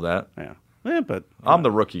all that. Yeah, but I'm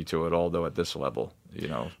the rookie to it, although at this level,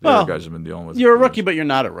 the other guys have been dealing with. You're a rookie, but you're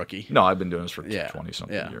not a rookie. No, I've been doing this for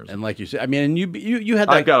 20-something years. And like you said, I mean, and you had.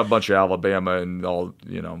 I got a bunch of Alabama and all,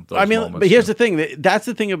 those moments. But here's the thing. That's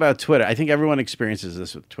the thing about Twitter. I think everyone experiences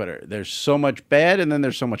this with Twitter. There's so much bad, and then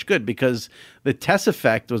there's so much good because the Tess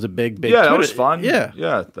effect was a big. Yeah, Twitter. that was fun. Yeah,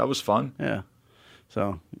 that was fun. Yeah,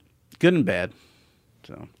 so good and bad.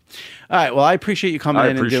 So, all right. Well, I appreciate you coming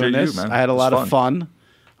in and doing this. Man. I had a lot of fun. Fun.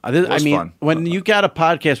 When you got a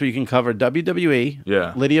podcast where you can cover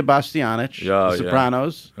WWE, Lydia Bastianich, The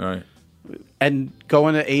Sopranos, and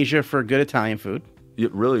going to Asia for good Italian food. Yeah,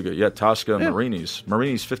 really good. Yeah, Tosca Marini's.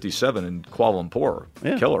 Marini's 57 in Kuala Lumpur.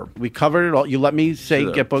 Yeah. Killer. We covered it all. You let me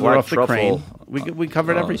say get booger off the crane. We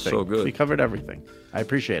covered everything. So good. We covered everything. I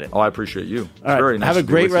appreciate it. Oh, I appreciate you. It's all right. very nice. Have a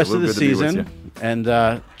great rest of the good season.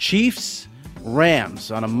 And Chiefs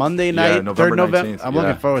Rams on a Monday night, November 3rd November. 19th. I'm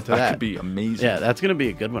looking forward to that. That could be amazing. Yeah, that's going to be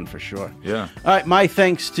a good one for sure. Yeah. All right, my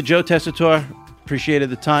thanks to Joe Tessitore.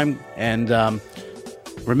 Appreciated the time. And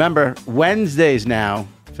remember, Wednesdays now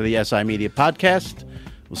for the SI Media Podcast.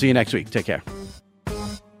 We'll see you next week. Take care.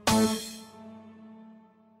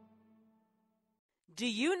 Do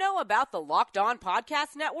you know about the Locked On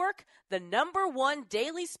Podcast Network? The #1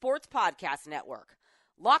 daily sports podcast network.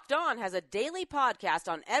 Locked On has a daily podcast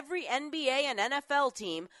on every NBA and NFL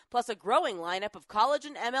team, plus a growing lineup of college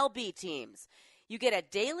and MLB teams. You get a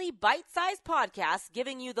daily bite-sized podcast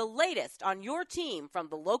giving you the latest on your team from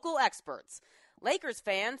the local experts. Lakers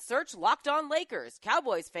fans, search Locked On Lakers.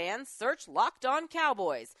 Cowboys fans, search Locked On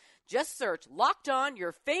Cowboys. Just search Locked On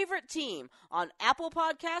your favorite team on Apple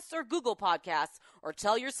Podcasts or Google Podcasts, or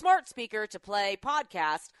tell your smart speaker to play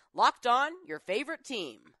podcast Locked On your favorite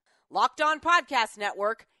team. Locked On Podcast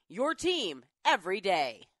Network, your team every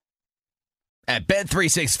day. At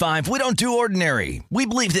Bet365, we don't do ordinary. We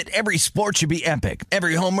believe that every sport should be epic.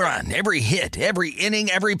 Every home run, every hit, every inning,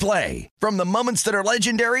 every play. From the moments that are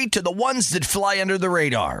legendary to the ones that fly under the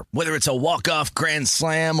radar. Whether it's a walk-off grand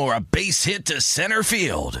slam or a base hit to center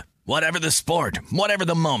field. Whatever the sport, whatever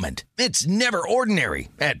the moment, it's never ordinary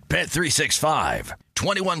at Bet365.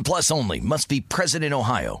 21 plus only. Must be present in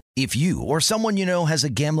Ohio. If you or someone you know has a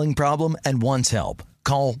gambling problem and wants help,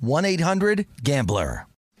 call 1-800-GAMBLER.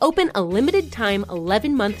 Open a limited-time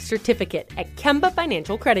 11-month certificate at Kemba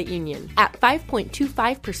Financial Credit Union. At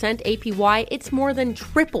 5.25% APY, it's more than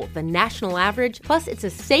triple the national average, plus it's a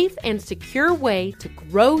safe and secure way to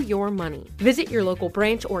grow your money. Visit your local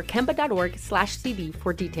branch or kemba.org/CD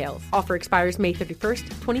for details. Offer expires May 31st,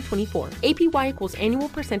 2024. APY equals annual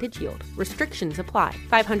percentage yield. Restrictions apply.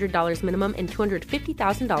 $500 minimum and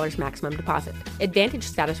 $250,000 maximum deposit. Advantage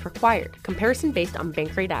status required. Comparison based on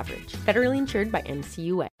bank rate average. Federally insured by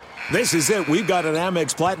NCUA. This is it. We've got an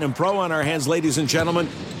Amex Platinum Pro on our hands, ladies and gentlemen.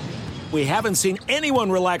 We haven't seen anyone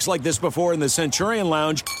relax like this before in the Centurion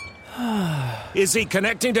Lounge. Is he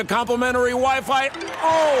connecting to complimentary Wi-Fi?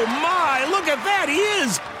 Oh, my! Look at that! He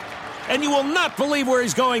is! And you will not believe where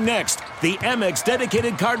he's going next. The Amex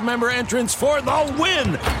dedicated card member entrance for the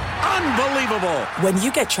win! Unbelievable! When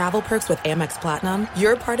you get travel perks with Amex Platinum,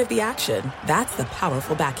 you're part of the action. That's the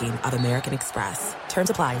powerful backing of American Express. Terms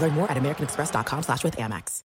apply. Learn more at americanexpress.com/withAmex.